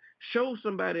show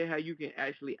somebody how you can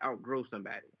actually outgrow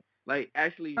somebody. Like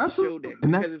actually show absolutely,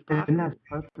 that, because it's and possible. that's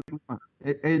perfectly fine.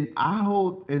 And I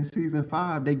hope in season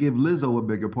 5 they give Lizzo a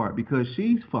bigger part because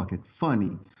she's fucking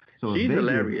funny. So if She's they give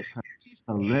hilarious. her, she's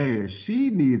hilarious. She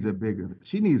needs a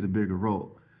bigger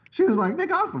role. She was like,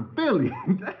 nigga, I'm from Philly.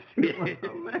 That shit was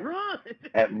hilarious.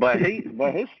 Run. But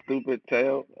his stupid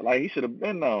tail, like he should have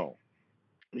been on.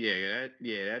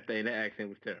 That thing, that accent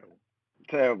was terrible.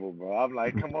 Terrible, bro. I'm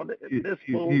like, come on, this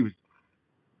He fool. he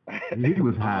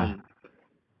was high.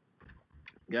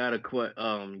 Got a quote.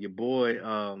 Your boy,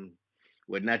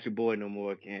 well, not your boy no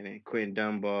more, Cannon. Quentin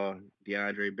Dunbar,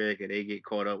 DeAndre Baker, they get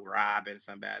caught up robbing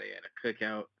somebody at a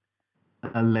cookout.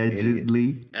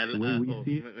 Allegedly, the way we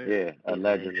see it. Yeah,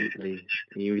 allegedly.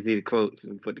 You see the quotes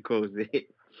and put the quotes in.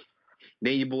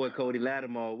 Then your boy Cody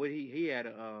Lattimore, he had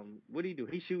a what he do?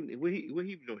 He shooting what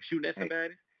he doing? Shooting at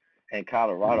somebody? In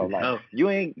Colorado, like you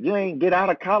ain't get out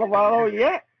of Colorado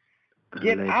yet.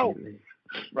 Get out,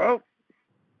 bro.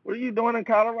 What are you doing in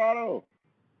Colorado?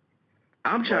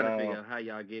 I'm trying to figure out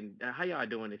how y'all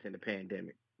doing this in the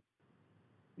pandemic.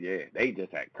 Yeah, they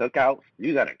just had cookouts.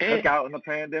 You got a cookout in the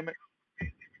pandemic.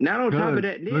 Not on top of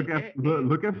that,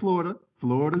 look at Florida.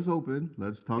 Florida's open.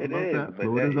 Let's talk about that.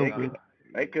 Florida's open.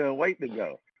 They couldn't wait to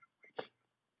go.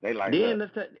 They like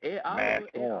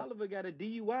Oliver got a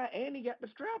DUI and he got the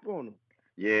strap on him.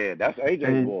 Yeah, that's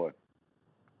AJ's boy.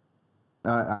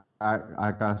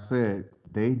 Like I said,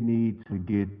 they need to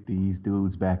get these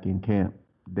dudes back in camp.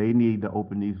 They need to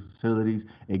open these facilities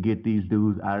and get these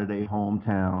dudes out of their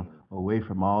hometown, away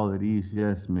from all of these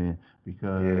yes men.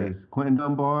 Because Quentin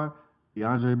Dunbar,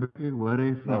 DeAndre Baker, where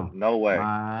they from? No way.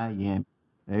 Miami.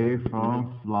 They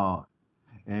from Florida.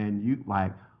 And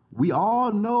we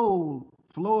all know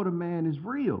Florida man is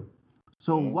real.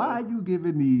 So why are you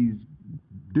giving these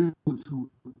dudes who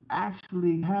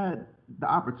actually had the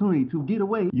opportunity to get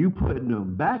away, you putting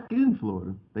them back in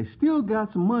Florida? They still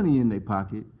got some money in their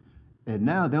pocket, and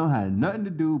now they don't have nothing to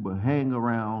do but hang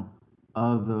around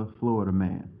other Florida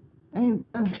man.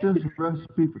 That's just a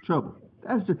recipe for trouble.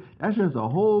 That's just a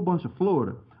whole bunch of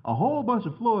Florida. A whole bunch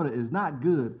of Florida is not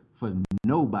good for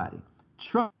nobody.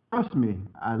 Trust me,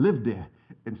 I live there.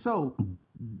 And so,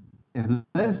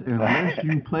 unless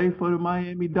you play for the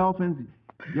Miami Dolphins,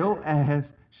 your ass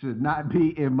should not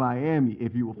be in Miami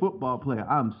if you're a football player.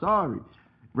 I'm sorry.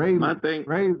 Preacher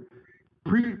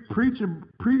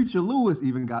Lewis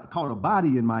even caught a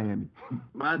body in Miami.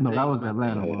 That was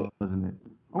Atlanta, wasn't it?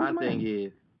 My thing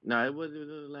is, no, it was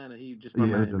Atlanta. He just from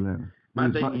Miami. Atlanta.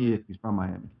 My thing is, he's from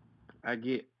Miami. I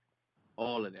get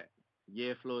all of that.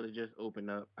 Yeah, Florida just opened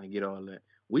up. I get all that.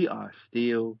 We are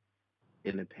still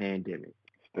in the pandemic.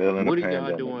 What are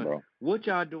y'all doing? Bro? What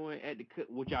y'all doing at the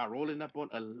what y'all rolling up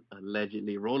on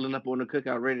allegedly rolling up on the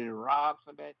cookout, ready to rob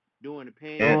somebody during the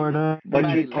pandemic? Florida, but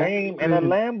you came in a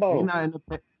Lambo.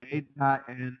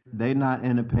 They not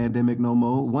in a pandemic no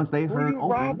more. Once they heard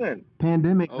open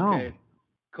pandemic, okay.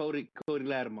 Cody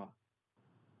Lattimore.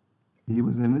 He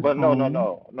was in his But home.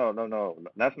 No.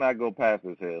 Let's not go past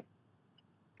this here.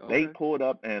 Okay. They pulled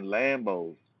up in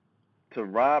Lambos to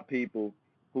rob people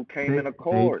who came in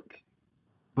Accords.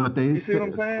 But you see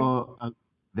what I'm saying?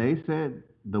 They said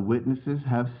the witnesses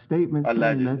have statements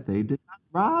saying that they did not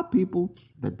rob people.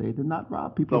 So they just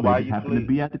happened to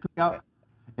be at the cookout.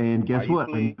 And guess what?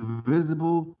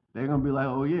 Invisible, they're going to be like,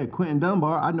 oh, yeah, Quentin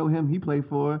Dunbar, I know him, he played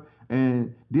for.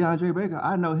 And DeAndre Baker,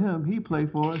 I know him, he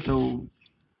played for. So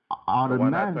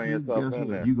automatically, guess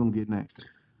what? You're going to get next.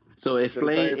 So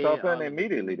explain yourself in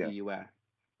immediately then.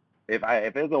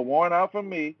 If there's a warrant out for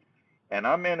me and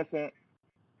I'm innocent,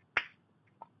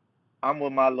 I'm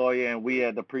with my lawyer and we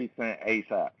at the precinct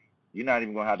ASAP. You're not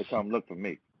even going to have to come look for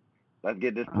me. Let's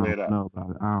get this I cleared don't up. know about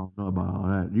it. I don't know about all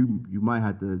that. You might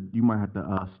have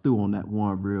to stew on that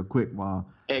one real quick while,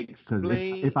 because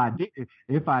Explain. if I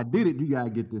did it, you gotta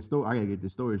get this story. I gotta get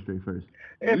this story straight first.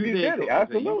 If You you said did it, you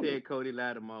absolutely. said Cody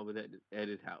Lattimore was at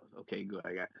his house. Okay, good.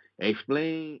 I got.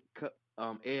 Explain.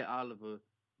 Ed Oliver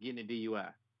getting a DUI.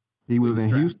 He He was was in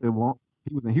driving. Houston, won't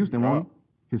Drunk.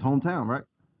 he? His hometown, right?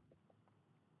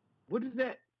 What is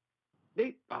that?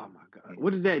 Oh my God.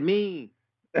 What does that mean?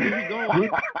 Where he going?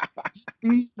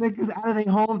 These niggas out of their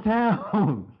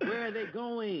hometown. Where are they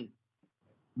going?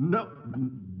 No,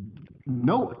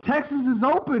 no. Texas is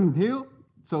open, Hill.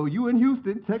 So you in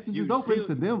Houston, Texas You is open still.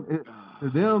 to them. To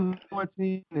them,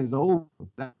 quarantine is over.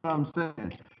 That's what I'm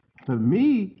saying. To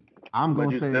me, I'm But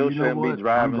gonna you say, still you know shouldn't be what?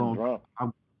 driving drunk,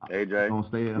 I'm AJ, gonna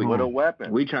stay at with a home.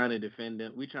 weapon. We trying to defend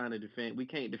them. We trying to defend. We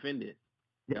can't defend it.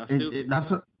 Y'all stupid.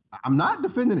 I'm not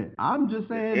defending it. I'm just It's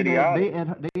saying that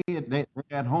idiotic. they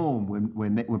at home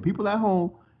when people at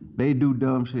home they do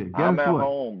dumb shit. Guess I'm at what?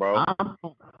 home, bro.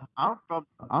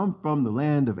 I'm from the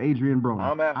land of Adrian Broner.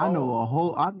 I'm at I know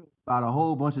home. about a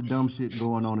whole bunch of dumb shit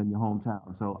going on in your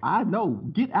hometown. So I know,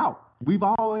 get out. We've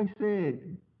always said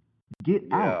get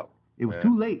Yeah. out. It was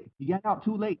too late. You got out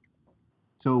too late.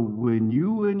 So when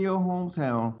you in your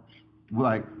hometown,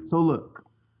 look,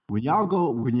 when y'all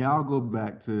go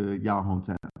back to y'all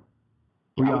hometown,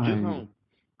 who I y'all was just hang with?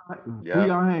 home. Yeah. Who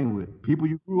y'all hang with? People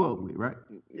you grew up with, right?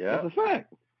 Yeah. That's a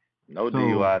fact. No So-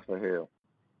 DUIs for Hill.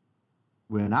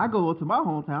 When I go to my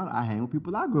hometown, I hang with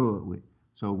people I grew up with.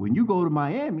 So when you go to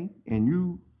Miami and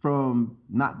you from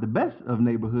not the best of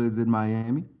neighborhoods in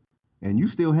Miami, and you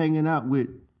still hanging out with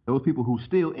those people who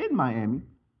still in Miami,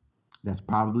 that's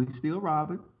probably still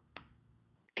robbing.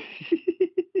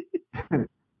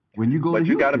 When you go But to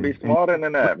you got to be Houston, smarter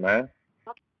than that, man.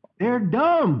 they're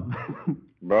dumb.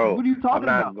 Bro, What are you talking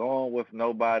I'm not about? going with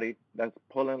nobody that's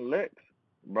pulling licks.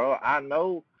 Bro, I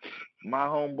know my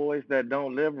homeboys that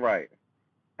don't live right.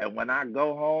 And when I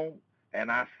go home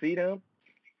and I see them,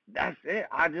 that's it.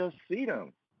 I just see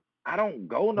them. I don't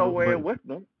go nowhere with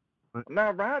them. but- I'm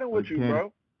not riding with but you, Ken-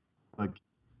 bro. But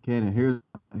Cannon,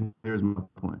 here's my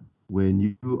point. When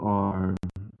you are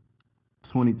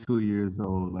 22 years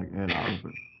old, like Ed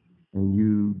Oliver, and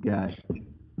you got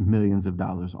millions of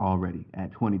dollars already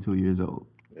at 22 years old.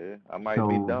 Yeah, I might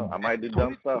be dumb. I might do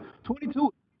dumb stuff.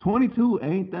 22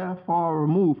 ain't that far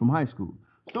removed from high school.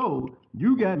 So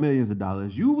you got millions of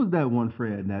dollars. You was that one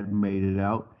friend that made it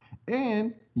out,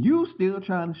 and you still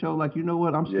trying to show like, you know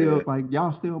what? I'm still Yeah. like,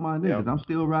 y'all still my niggas. Yep. I'm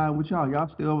still riding with y'all.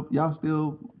 Y'all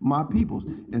still my peoples.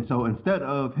 And so instead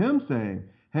of him saying,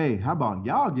 hey, how about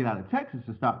y'all get out of Texas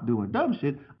and stop doing dumb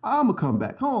shit? I'ma come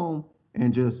back home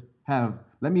and just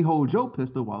let me hold your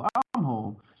pistol while I'm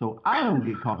home, so I don't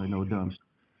get caught in no dumb shit.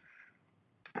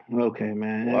 Okay,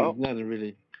 man. Well- There's nothing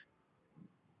really.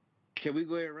 Can we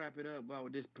go ahead and wrap it up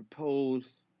about this proposed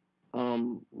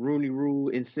Rooney Rule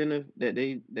incentive that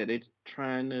they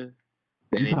trying to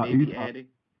may be adding?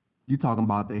 You talking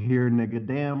about the here nigga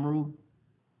damn rule?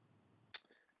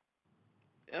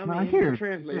 I Nah, mean, here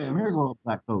translation. here go a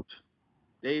black coach.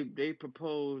 They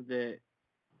propose that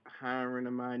hiring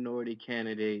a minority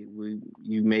candidate,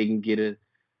 you may get a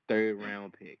third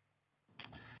round pick.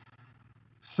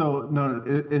 So no,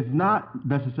 it's not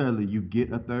necessarily you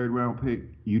get a third round pick.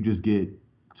 You just get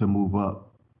to move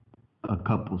up a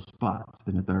couple spots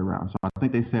in the third round. So I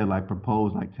think they said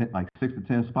propose 6 to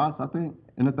 10 spots. I think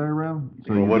in the third round.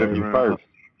 So Well, what if third you round first?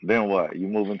 Then what? You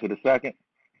moving to the second?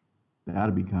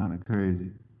 That'd be kind of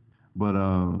crazy. But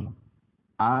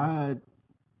I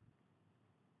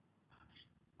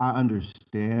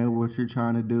understand what you're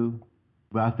trying to do,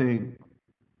 but I think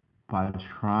by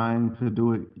trying to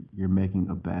do it, you're making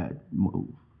a bad move,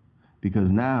 because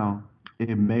now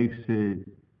it makes it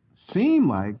seem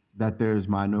like that there's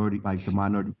the minority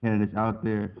candidates out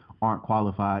there aren't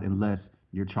qualified unless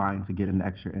you're trying to get an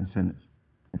extra incentive.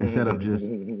 Instead of just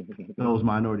those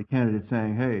minority candidates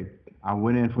saying, hey, I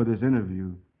went in for this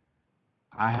interview,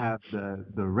 I have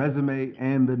the resume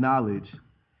and the knowledge,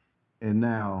 and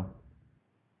now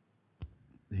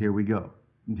here we go.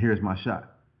 Here's my shot.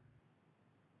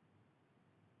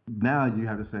 Now you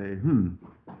have to say,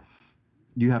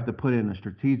 you have to put in a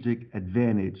strategic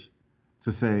advantage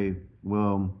to say,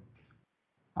 well,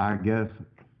 I guess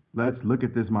let's look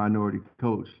at this minority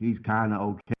coach. He's kind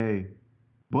of okay,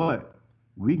 but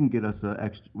we can get us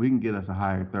a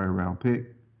higher third round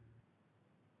pick.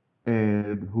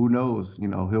 And who knows,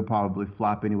 he'll probably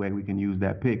flop anyway. We can use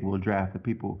that pick. We'll draft the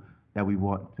people that we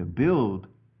want to build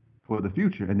for the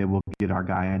future, and then we'll get our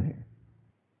guy in here.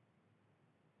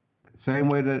 Same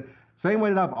way that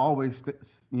I've always,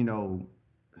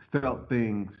 felt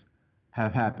things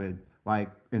have happened like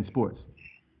in sports.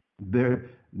 There,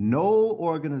 no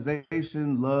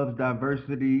organization loves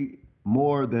diversity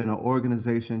more than an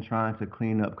organization trying to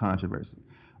clean up controversy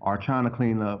or trying to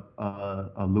clean up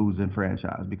a losing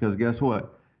franchise. Because guess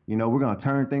what? We're gonna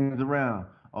turn things around.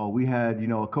 Oh, we had,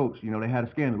 a coach. They had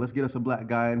a scandal. Let's get us a black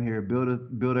guy in here,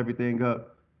 build everything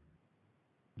up,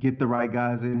 get the right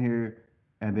guys in here,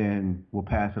 and then we'll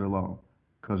pass it along.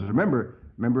 Because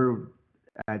remember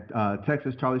at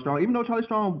Texas, Charlie Strong, even though Charlie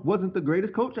Strong wasn't the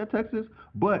greatest coach at Texas,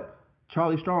 but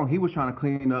Charlie Strong, he was trying to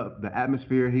clean up the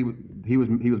atmosphere. He was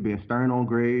being stern on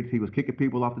grades. He was kicking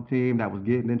people off the team that was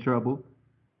getting in trouble,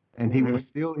 and he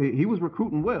was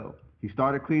recruiting well. He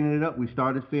started cleaning it up. We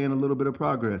started seeing a little bit of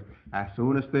progress. As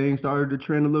soon as things started to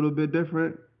trend a little bit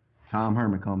different, Tom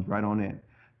Herman comes right on in.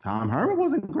 Tom Herman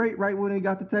wasn't great right when he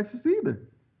got to Texas either.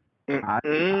 I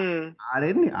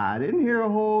didn't hear a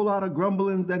whole lot of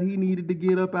grumblings that he needed to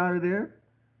get up out of there,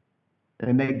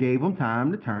 and they gave him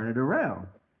time to turn it around.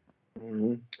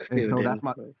 And so that's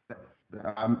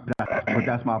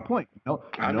my point. No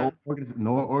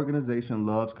organization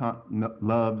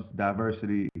loves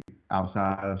diversity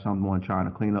outside of someone trying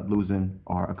to clean up losing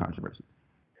or a controversy.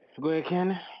 Go ahead,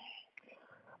 Ken.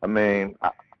 I mean,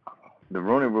 the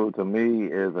Rooney Rule to me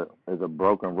is a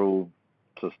broken rule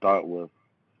to start with.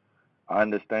 I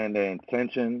understand the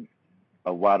intention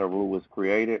of why the rule was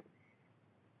created,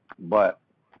 but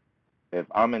if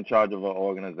I'm in charge of an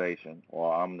organization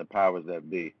or I'm the powers that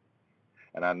be,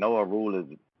 and I know a rule is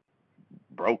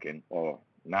broken or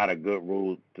not a good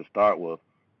rule to start with,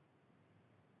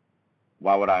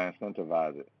 why would I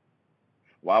incentivize it?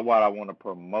 Why would I want to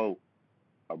promote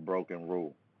a broken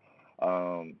rule?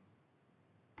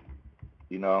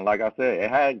 Like I said, it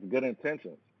has good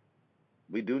intentions.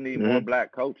 We do need more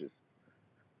black coaches.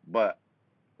 But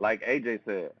like AJ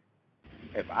said,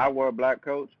 if I were a black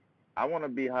coach, I want to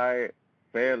be hired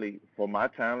fairly for my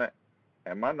talent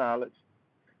and my knowledge,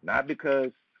 not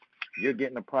because you're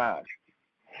getting a prize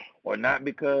or not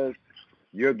because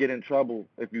you'll get in trouble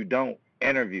if you don't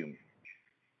interview me.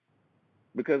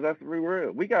 Because that's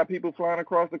real. We got people flying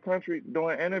across the country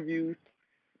doing interviews,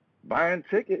 buying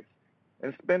tickets,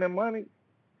 and spending money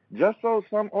just so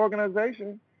some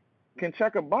organization can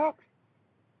check a box.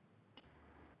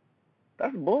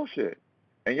 That's bullshit.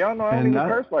 And y'all know I don't even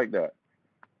curse like that.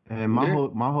 And my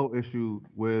whole issue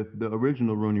with the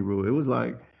original Rooney Rule, it was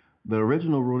like the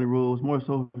original Rooney Rule was more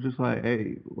so just like,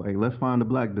 hey, like let's find a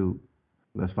black dude.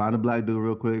 Let's find a black dude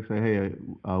real quick. Say, hey,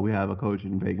 we have a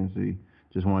coaching vacancy.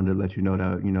 Just wanted to let you know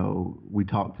that, we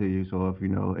talked to you. So if,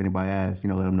 anybody asks,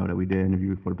 let them know that we did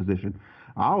interview for the position.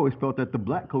 I always felt that the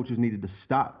black coaches needed to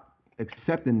stop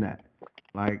accepting that.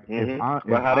 Like,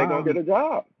 but how they going to get a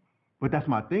job? But that's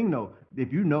my thing, though.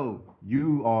 If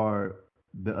you are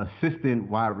the assistant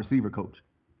wide receiver coach,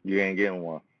 you ain't getting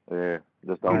one. Yeah,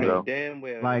 just don't go. Damn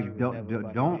well. Like,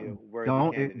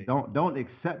 don't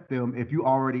accept them if you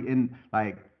already in.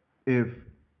 Like, if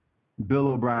Bill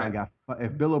O'Brien got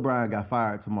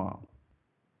fired tomorrow,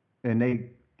 and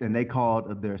they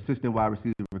called their assistant wide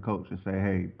receiver coach and say,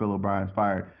 hey, Bill O'Brien's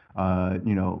fired.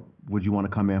 Would you want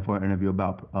to come in for an interview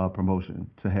about promotion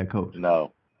to head coach?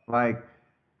 No. Like,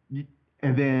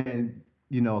 and then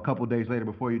a couple of days later,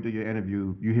 before you do your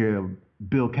interview, you hear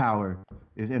Bill Cowher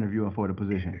is interviewing for the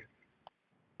position.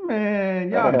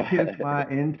 Man, y'all kiss my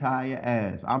entire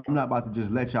ass. I'm not about to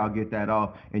just let y'all get that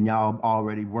off and y'all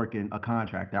already working a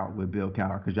contract out with Bill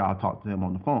Cowher because y'all talked to him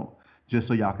on the phone just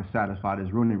so y'all can satisfy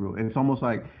this Rooney Rule. And it's almost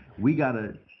like we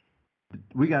gotta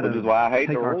which is why I hate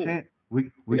take the our rule. chance.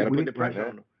 We gotta put the pressure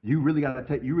on them. You really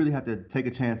have to take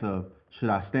a chance of, should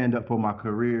I stand up for my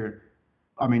career?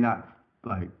 I mean, not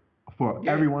like for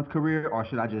everyone's career, or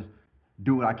should I just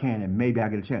do what I can and maybe I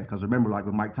get a chance? Because remember, like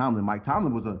with Mike Tomlin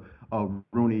was a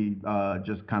Rooney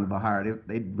just kind of a hire.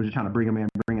 They were just trying to bring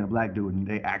in a black dude, and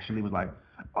they actually was like,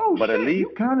 oh, but shit, at least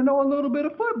you kind of know a little bit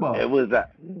of football. It was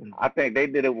I think they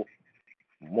did it with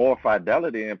more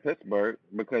fidelity in Pittsburgh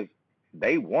because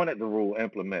they wanted the rule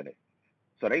implemented.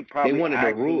 So they probably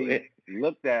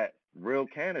looked at real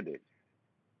candidates.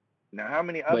 Now, how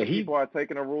many other people are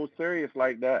taking a rule serious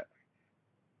like that?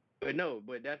 But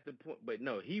that's the point. But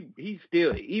no, he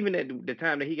still, even at the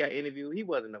time that he got interviewed, he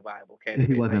wasn't a viable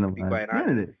candidate. He wasn't a viable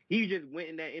candidate. He just went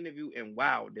in that interview and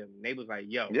wowed them. They was like,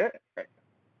 yo.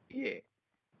 Yeah.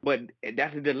 But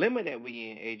that's the dilemma that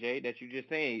we in, AJ, that you just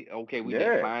saying, okay, we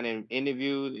get finding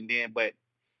interviews, and then, but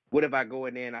what if I go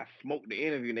in there and I smoke the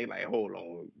interview and they like, hold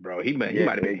on, bro, he might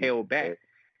have been held back.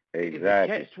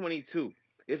 Exactly. It's a catch-22.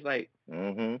 It's like,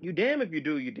 you damn if you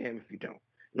do, you damn if you don't.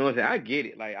 You know what I'm saying? I get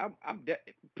it. Like,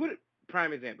 put it,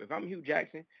 prime example. If I'm Hugh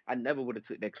Jackson, I never would have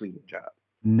took that Cleveland job.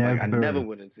 Never. Like, I never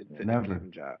would have took the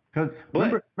Cam job. Because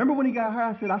remember when he got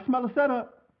hired, I said, I smell a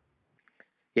setup.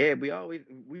 Yeah, we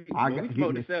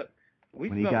smelled the setup.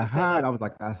 When he got hired, I was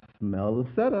like, I smell the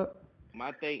setup.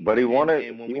 My thing, but he wanted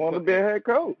to be a head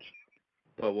coach.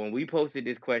 But when we posted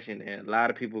this question, and a lot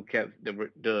of people kept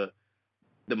the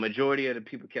majority of the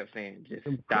people kept saying, just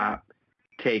stop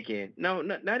taking. No,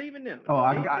 not even them. Oh,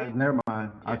 never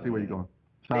mind. I see where you're going.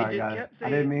 Sorry, guys. I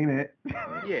didn't mean it.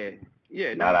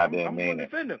 Yeah. No, I'm going to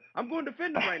defend them. I'm going to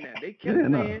defend them right now. They kept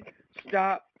saying,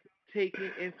 stop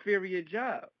taking inferior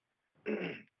jobs.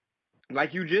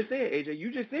 Like you just said, AJ.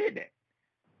 You just said that.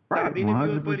 Right, Stop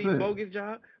interviewing for these bogus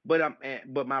jobs.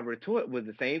 But my retort was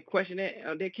the same question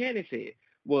that Cannon said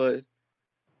was,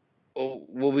 "Oh,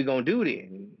 what we gonna do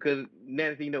then? Because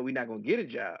now we're not gonna get a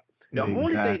job." The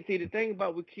only thing, the thing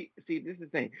about this is the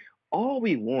thing. All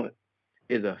we want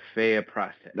is a fair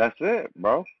process. That's it,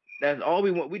 bro. That's all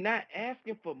we want. We're not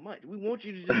asking for much. We want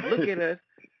you to just look at us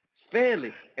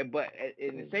fairly. But at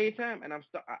the same time, and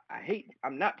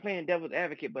I'm not playing devil's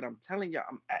advocate, but I'm telling y'all,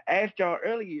 I asked y'all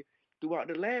earlier throughout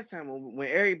the last time when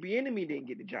Eric Bieniemy didn't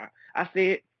get the job. I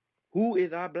said, who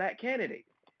is our black candidate?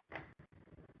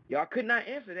 Y'all could not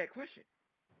answer that question.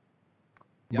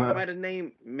 Y'all might have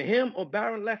named him or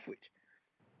Byron Leftwich.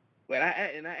 But I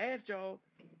asked y'all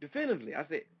definitively. I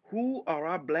said, who are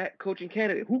our black coaching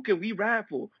candidates? Who can we ride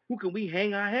for? Who can we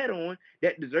hang our hat on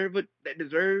that deserve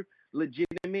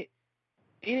legitimate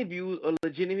interviews or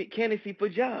legitimate candidacy for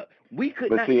jobs? We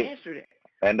could not answer that.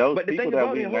 And those but the people thing that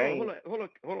about we it, named,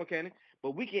 hold on, Cannon.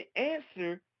 But we can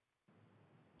answer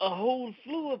a whole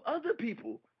slew of other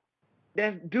people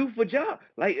that's due for jobs.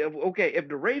 Like, if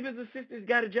the Ravens assistants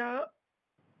got a job,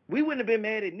 we wouldn't have been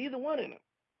mad at neither one of them.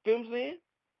 Feel what I'm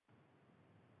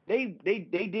saying?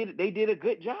 They did a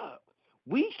good job.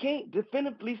 We can't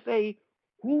definitively say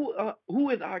who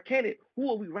is our candidate. Who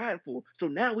are we riding for? So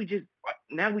now we just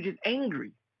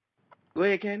angry. Go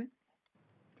ahead, Cannon.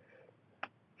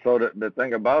 So the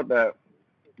thing about that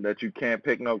you can't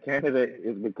pick no candidate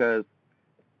is because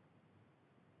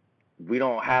we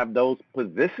don't have those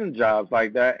position jobs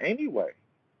like that anyway.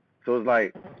 So it's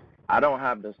like I don't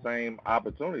have the same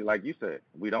opportunity. Like you said,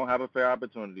 we don't have a fair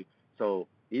opportunity. So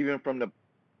even from the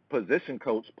position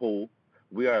coach pool,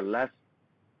 we are less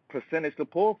percentage to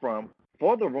pull from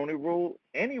for the Rooney Rule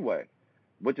anyway,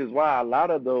 which is why a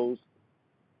lot of those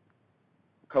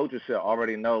coaches should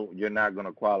already know you're not going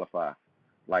to qualify.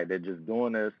 Like they're just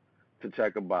doing this to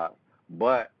check a box.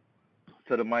 But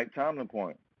to the Mike Tomlin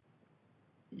point,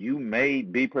 you may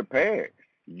be prepared.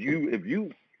 If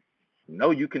you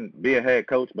know you can be a head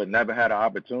coach but never had an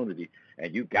opportunity,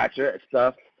 and you got your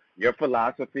stuff, your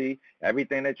philosophy,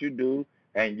 everything that you do,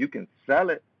 and you can sell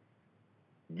it,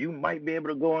 you might be able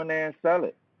to go in there and sell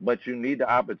it. But you need the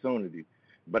opportunity.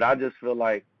 But I just feel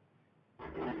like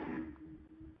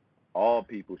all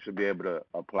people should be able to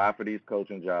apply for these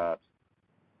coaching jobs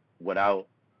without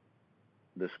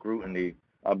the scrutiny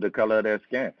of the color of their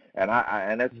skin. And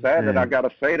it's sad that I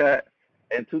gotta say that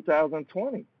in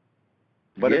 2020.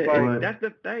 But it's like that's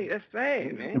the thing. That's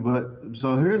sad, man. But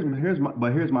so here's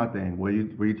my thing. Where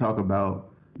you talk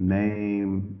about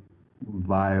name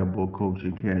viable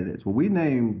coaching candidates. Well, we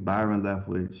named Byron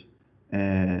Leftwich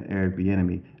and Eric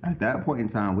Bieniemy. At that point in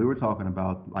time, we were talking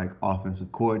about like offensive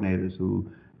coordinators who,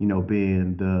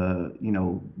 being the,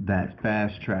 that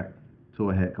fast track to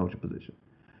a head coaching position.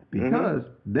 Because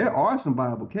there are some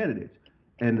viable candidates.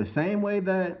 And the same way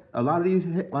that a lot of these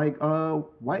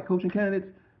white coaching candidates,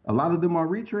 a lot of them are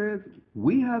retreads,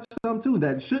 we have some too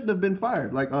that shouldn't have been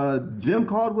fired. Like Jim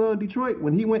Caldwell in Detroit,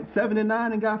 when he went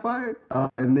 7-9 and got fired,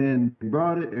 and then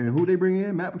brought it, and who they bring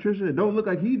in, Matt Patricia, it don't look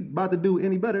like he's about to do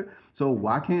any better. So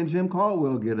why can't Jim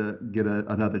Caldwell get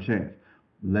another chance?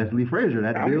 Leslie Frazier,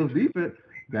 that Bills defense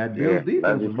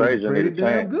was pretty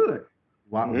damn good.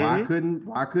 Why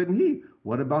couldn't he?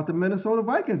 What about the Minnesota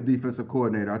Vikings defensive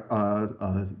coordinator,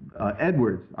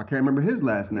 Edwards? I can't remember his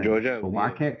last name. George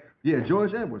Edwards.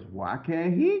 George Edwards. Why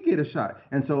can't he get a shot?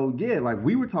 And so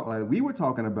we were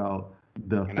talking about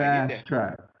the fast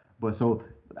track. But so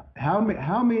how many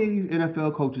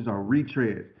NFL coaches are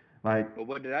retreads? Like, but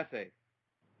what did I say?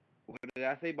 What did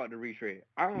I say about the retread?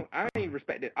 I ain't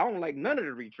respect it. I don't like none of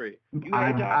the retread. You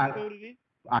had your opportunity.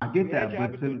 I get that,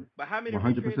 but how many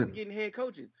retreads are getting head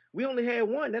coaches? We only had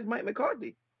one. That's Mike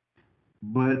McCarthy.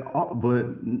 But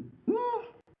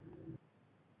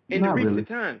in the recent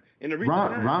time,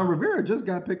 Ron Rivera just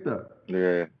got picked up.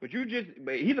 Yeah. But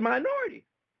he's a minority.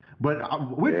 But I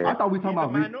thought we were talking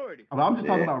about minority. I'm just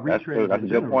talking about retreads. That's a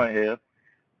good point here.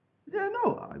 Yeah,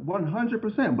 no,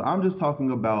 100%. But I'm just talking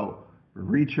about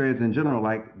retreads in general.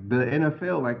 Like the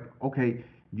NFL, like, okay,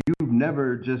 you've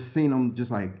never just seen them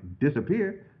just like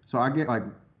disappear. So I get like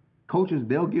coaches,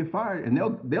 they'll get fired and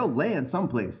they'll land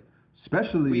someplace.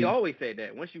 Especially We always said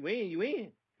that. Once you in, you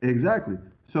in. exactly.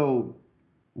 So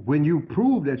when you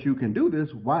prove that you can do this,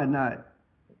 why not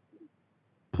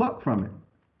pluck from it?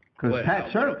 Because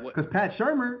Pat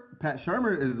Shermer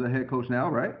is the head coach now,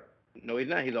 right? No, he's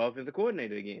not. He's the offensive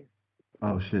coordinator again.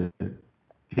 Oh shit.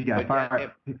 He got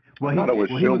fired. He was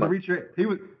a retread. He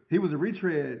was a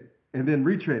retread and then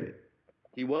retreaded.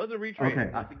 He was a retread.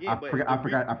 Okay, I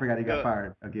forgot he got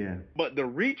fired again. But the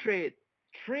retread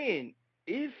trend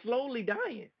is slowly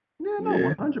dying. Yeah, no,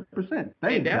 100%.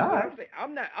 Thank God. What I'm saying.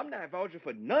 I'm not vouching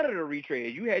for none of the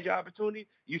retreads. You had your opportunity,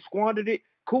 you squandered it.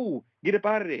 Cool, get up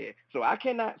out of there. So I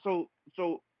cannot. So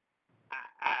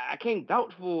I can't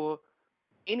vouch for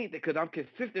anything because I'm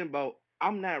consistent about.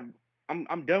 I'm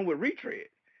done with retread.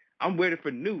 I'm ready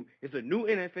for new. It's a new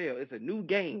NFL. It's a new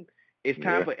game. It's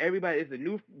time for everybody. It's a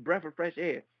new breath of fresh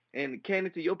air. And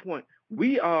Cannon, to your point,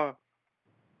 we are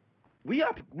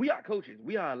coaches.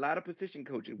 We are a lot of position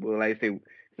coaches. Well, like I say,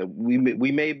 so we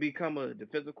may become a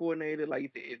defensive coordinator. Like you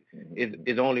said,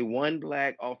 it's only one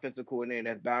black offensive coordinator.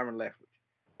 That's Byron Leftwich.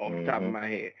 Off the top of my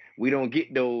head, we don't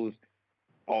get those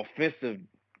offensive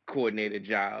coordinator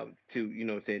jobs to, you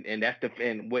know what I'm saying,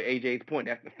 and what AJ's point,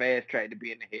 that's the fast track to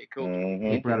being the head coach.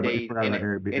 In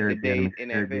today's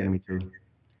NFL.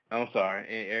 I'm sorry,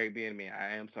 and Eric Bieniemy.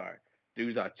 I am sorry.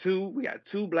 We got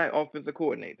two black offensive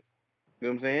coordinators. You know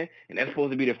what I'm saying? And that's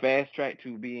supposed to be the fast track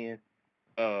to being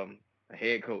a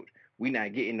head coach. We're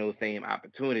not getting those same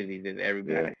opportunities as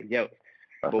everybody else.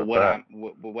 But I'm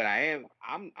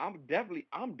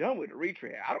done with the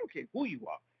retread. I don't care who you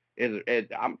are.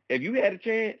 If you had a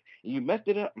chance and you messed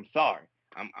it up, I'm sorry.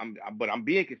 But I'm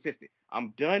being consistent.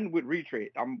 I'm done with retread.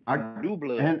 I'm new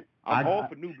blood. I'm all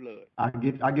for new blood. I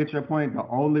get your point. The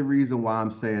only reason why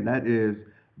I'm saying that is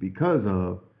because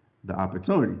of the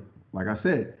opportunity. Like I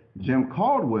said, Jim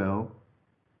Caldwell,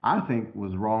 I think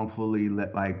was wrongfully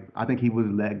I think he was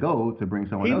let go to bring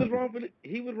someone else.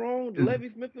 He was wrong. Levy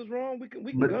Smith was wrong. We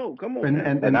can go. Come on.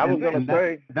 And I was gonna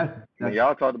say when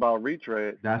y'all talked about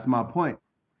retread. That's my point.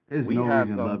 There's no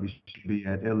reason Levy should be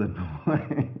at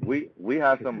Illinois. we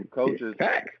have some coaches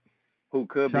who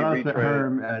could be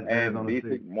retread and be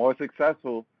more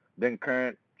successful than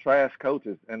current trash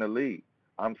coaches in the league.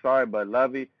 I'm sorry, but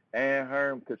Levy and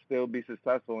Herm could still be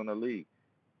successful in the league.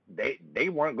 They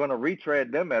weren't going to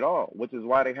retread them at all, which is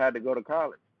why they had to go to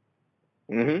college.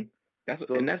 Mm-hmm. That's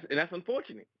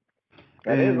unfortunate.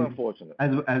 That is unfortunate.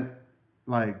 As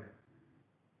like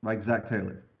Zach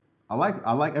Taylor, I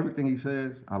like everything he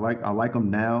says. I like him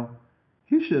now.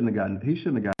 He shouldn't have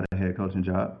got a head coaching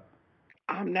job.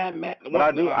 I'm not mad, but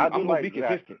I'm gonna like be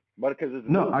consistent. But because it's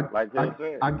new, like Joe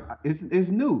said, it's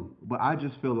new. But I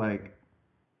just feel like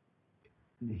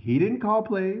he didn't call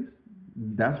plays.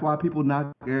 That's why people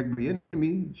knock Eric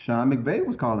Bieniemy. Sean McVay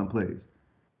was calling plays.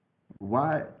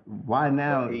 Why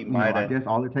now? I guess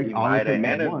all it takes is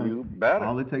one. But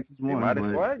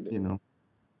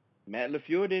Matt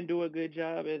LaFleur didn't do a good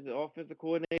job as the offensive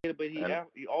coordinator, but he ended up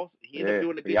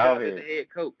doing a good job as a head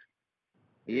coach.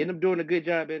 He ended up doing a good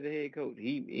job as a head coach.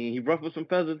 He ruffled some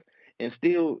feathers and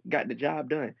still got the job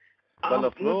done. But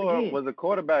LaFleur was a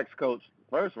quarterback's coach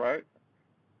first, right?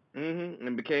 Mm-hmm.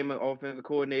 And became an offensive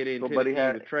coordinator. So, but he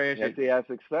had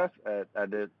success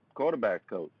at the quarterback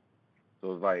coach.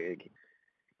 So it's like,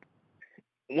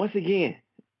 once again,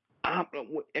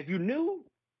 if you knew,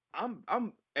 I'm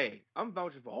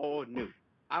vouching for all new.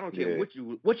 I don't care what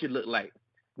you look like.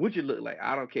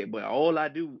 I don't care. But all I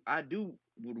do.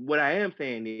 What I am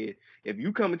saying is, if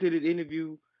you come into this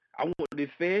interview, I want this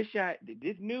fair shot.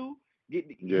 This new. He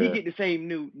get the same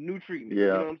new treatment. You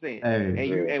know what I'm saying?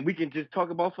 And we can just talk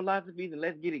about philosophies and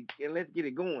let's get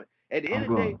it going. At the end of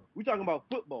the day, we're talking about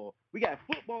football. We got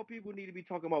football people need to be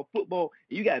talking about football,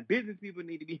 and you got business people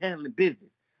need to be handling business.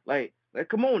 Like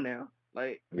come on now.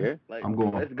 I'm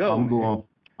going. Let's go.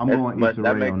 I'm going Issa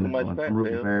Rae on this one. I'm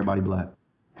rooting for everybody black.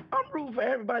 I'm rooting for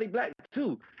everybody black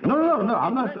too. No.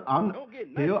 I'm not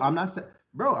saying,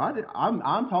 bro.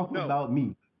 I'm talking about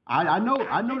me. I know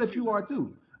that you are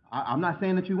too. I'm not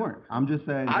saying that you weren't. I'm just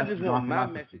saying. I just want my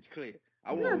message clear.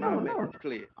 I want my message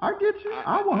clear. I get you.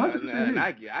 I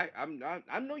 100%.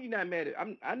 I know you're not mad at.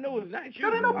 I know it's not you.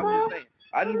 That ain't no problem.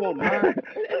 I just want mine.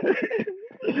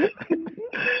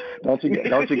 Don't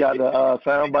you got the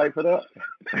sound bite for that?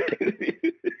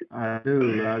 I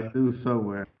do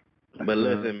somewhere. But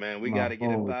listen, man, we gotta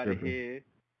get up out of here.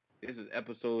 This is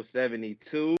episode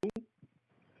 72.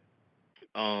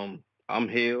 I'm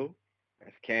Hill.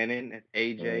 That's Cannon. That's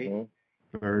AJ.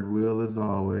 Third wheel as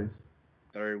always.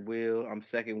 third wheel. I'm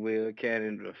second wheel.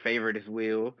 Cannon, the favorite is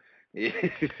wheel.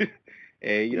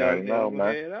 And You already know, we'll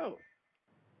man. head out.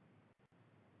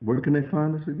 Where can they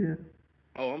find us again?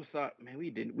 Oh, I'm sorry, man. We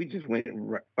didn't. We just went.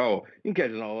 Oh, you can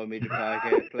catch us on all major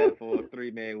podcast platforms.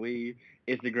 3Man Weave,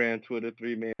 Instagram, Twitter,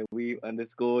 3Man Weave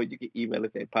 _. You can email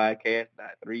us at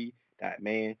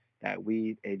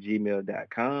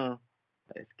podcast.3.man.weave@gmail.com.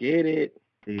 Let's get it.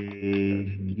 Get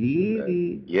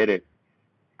it. Get it.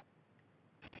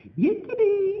 Get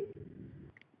it.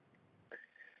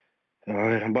 All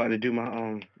right, I'm about to do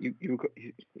my You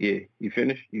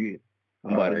finished? I'm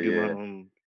about to do my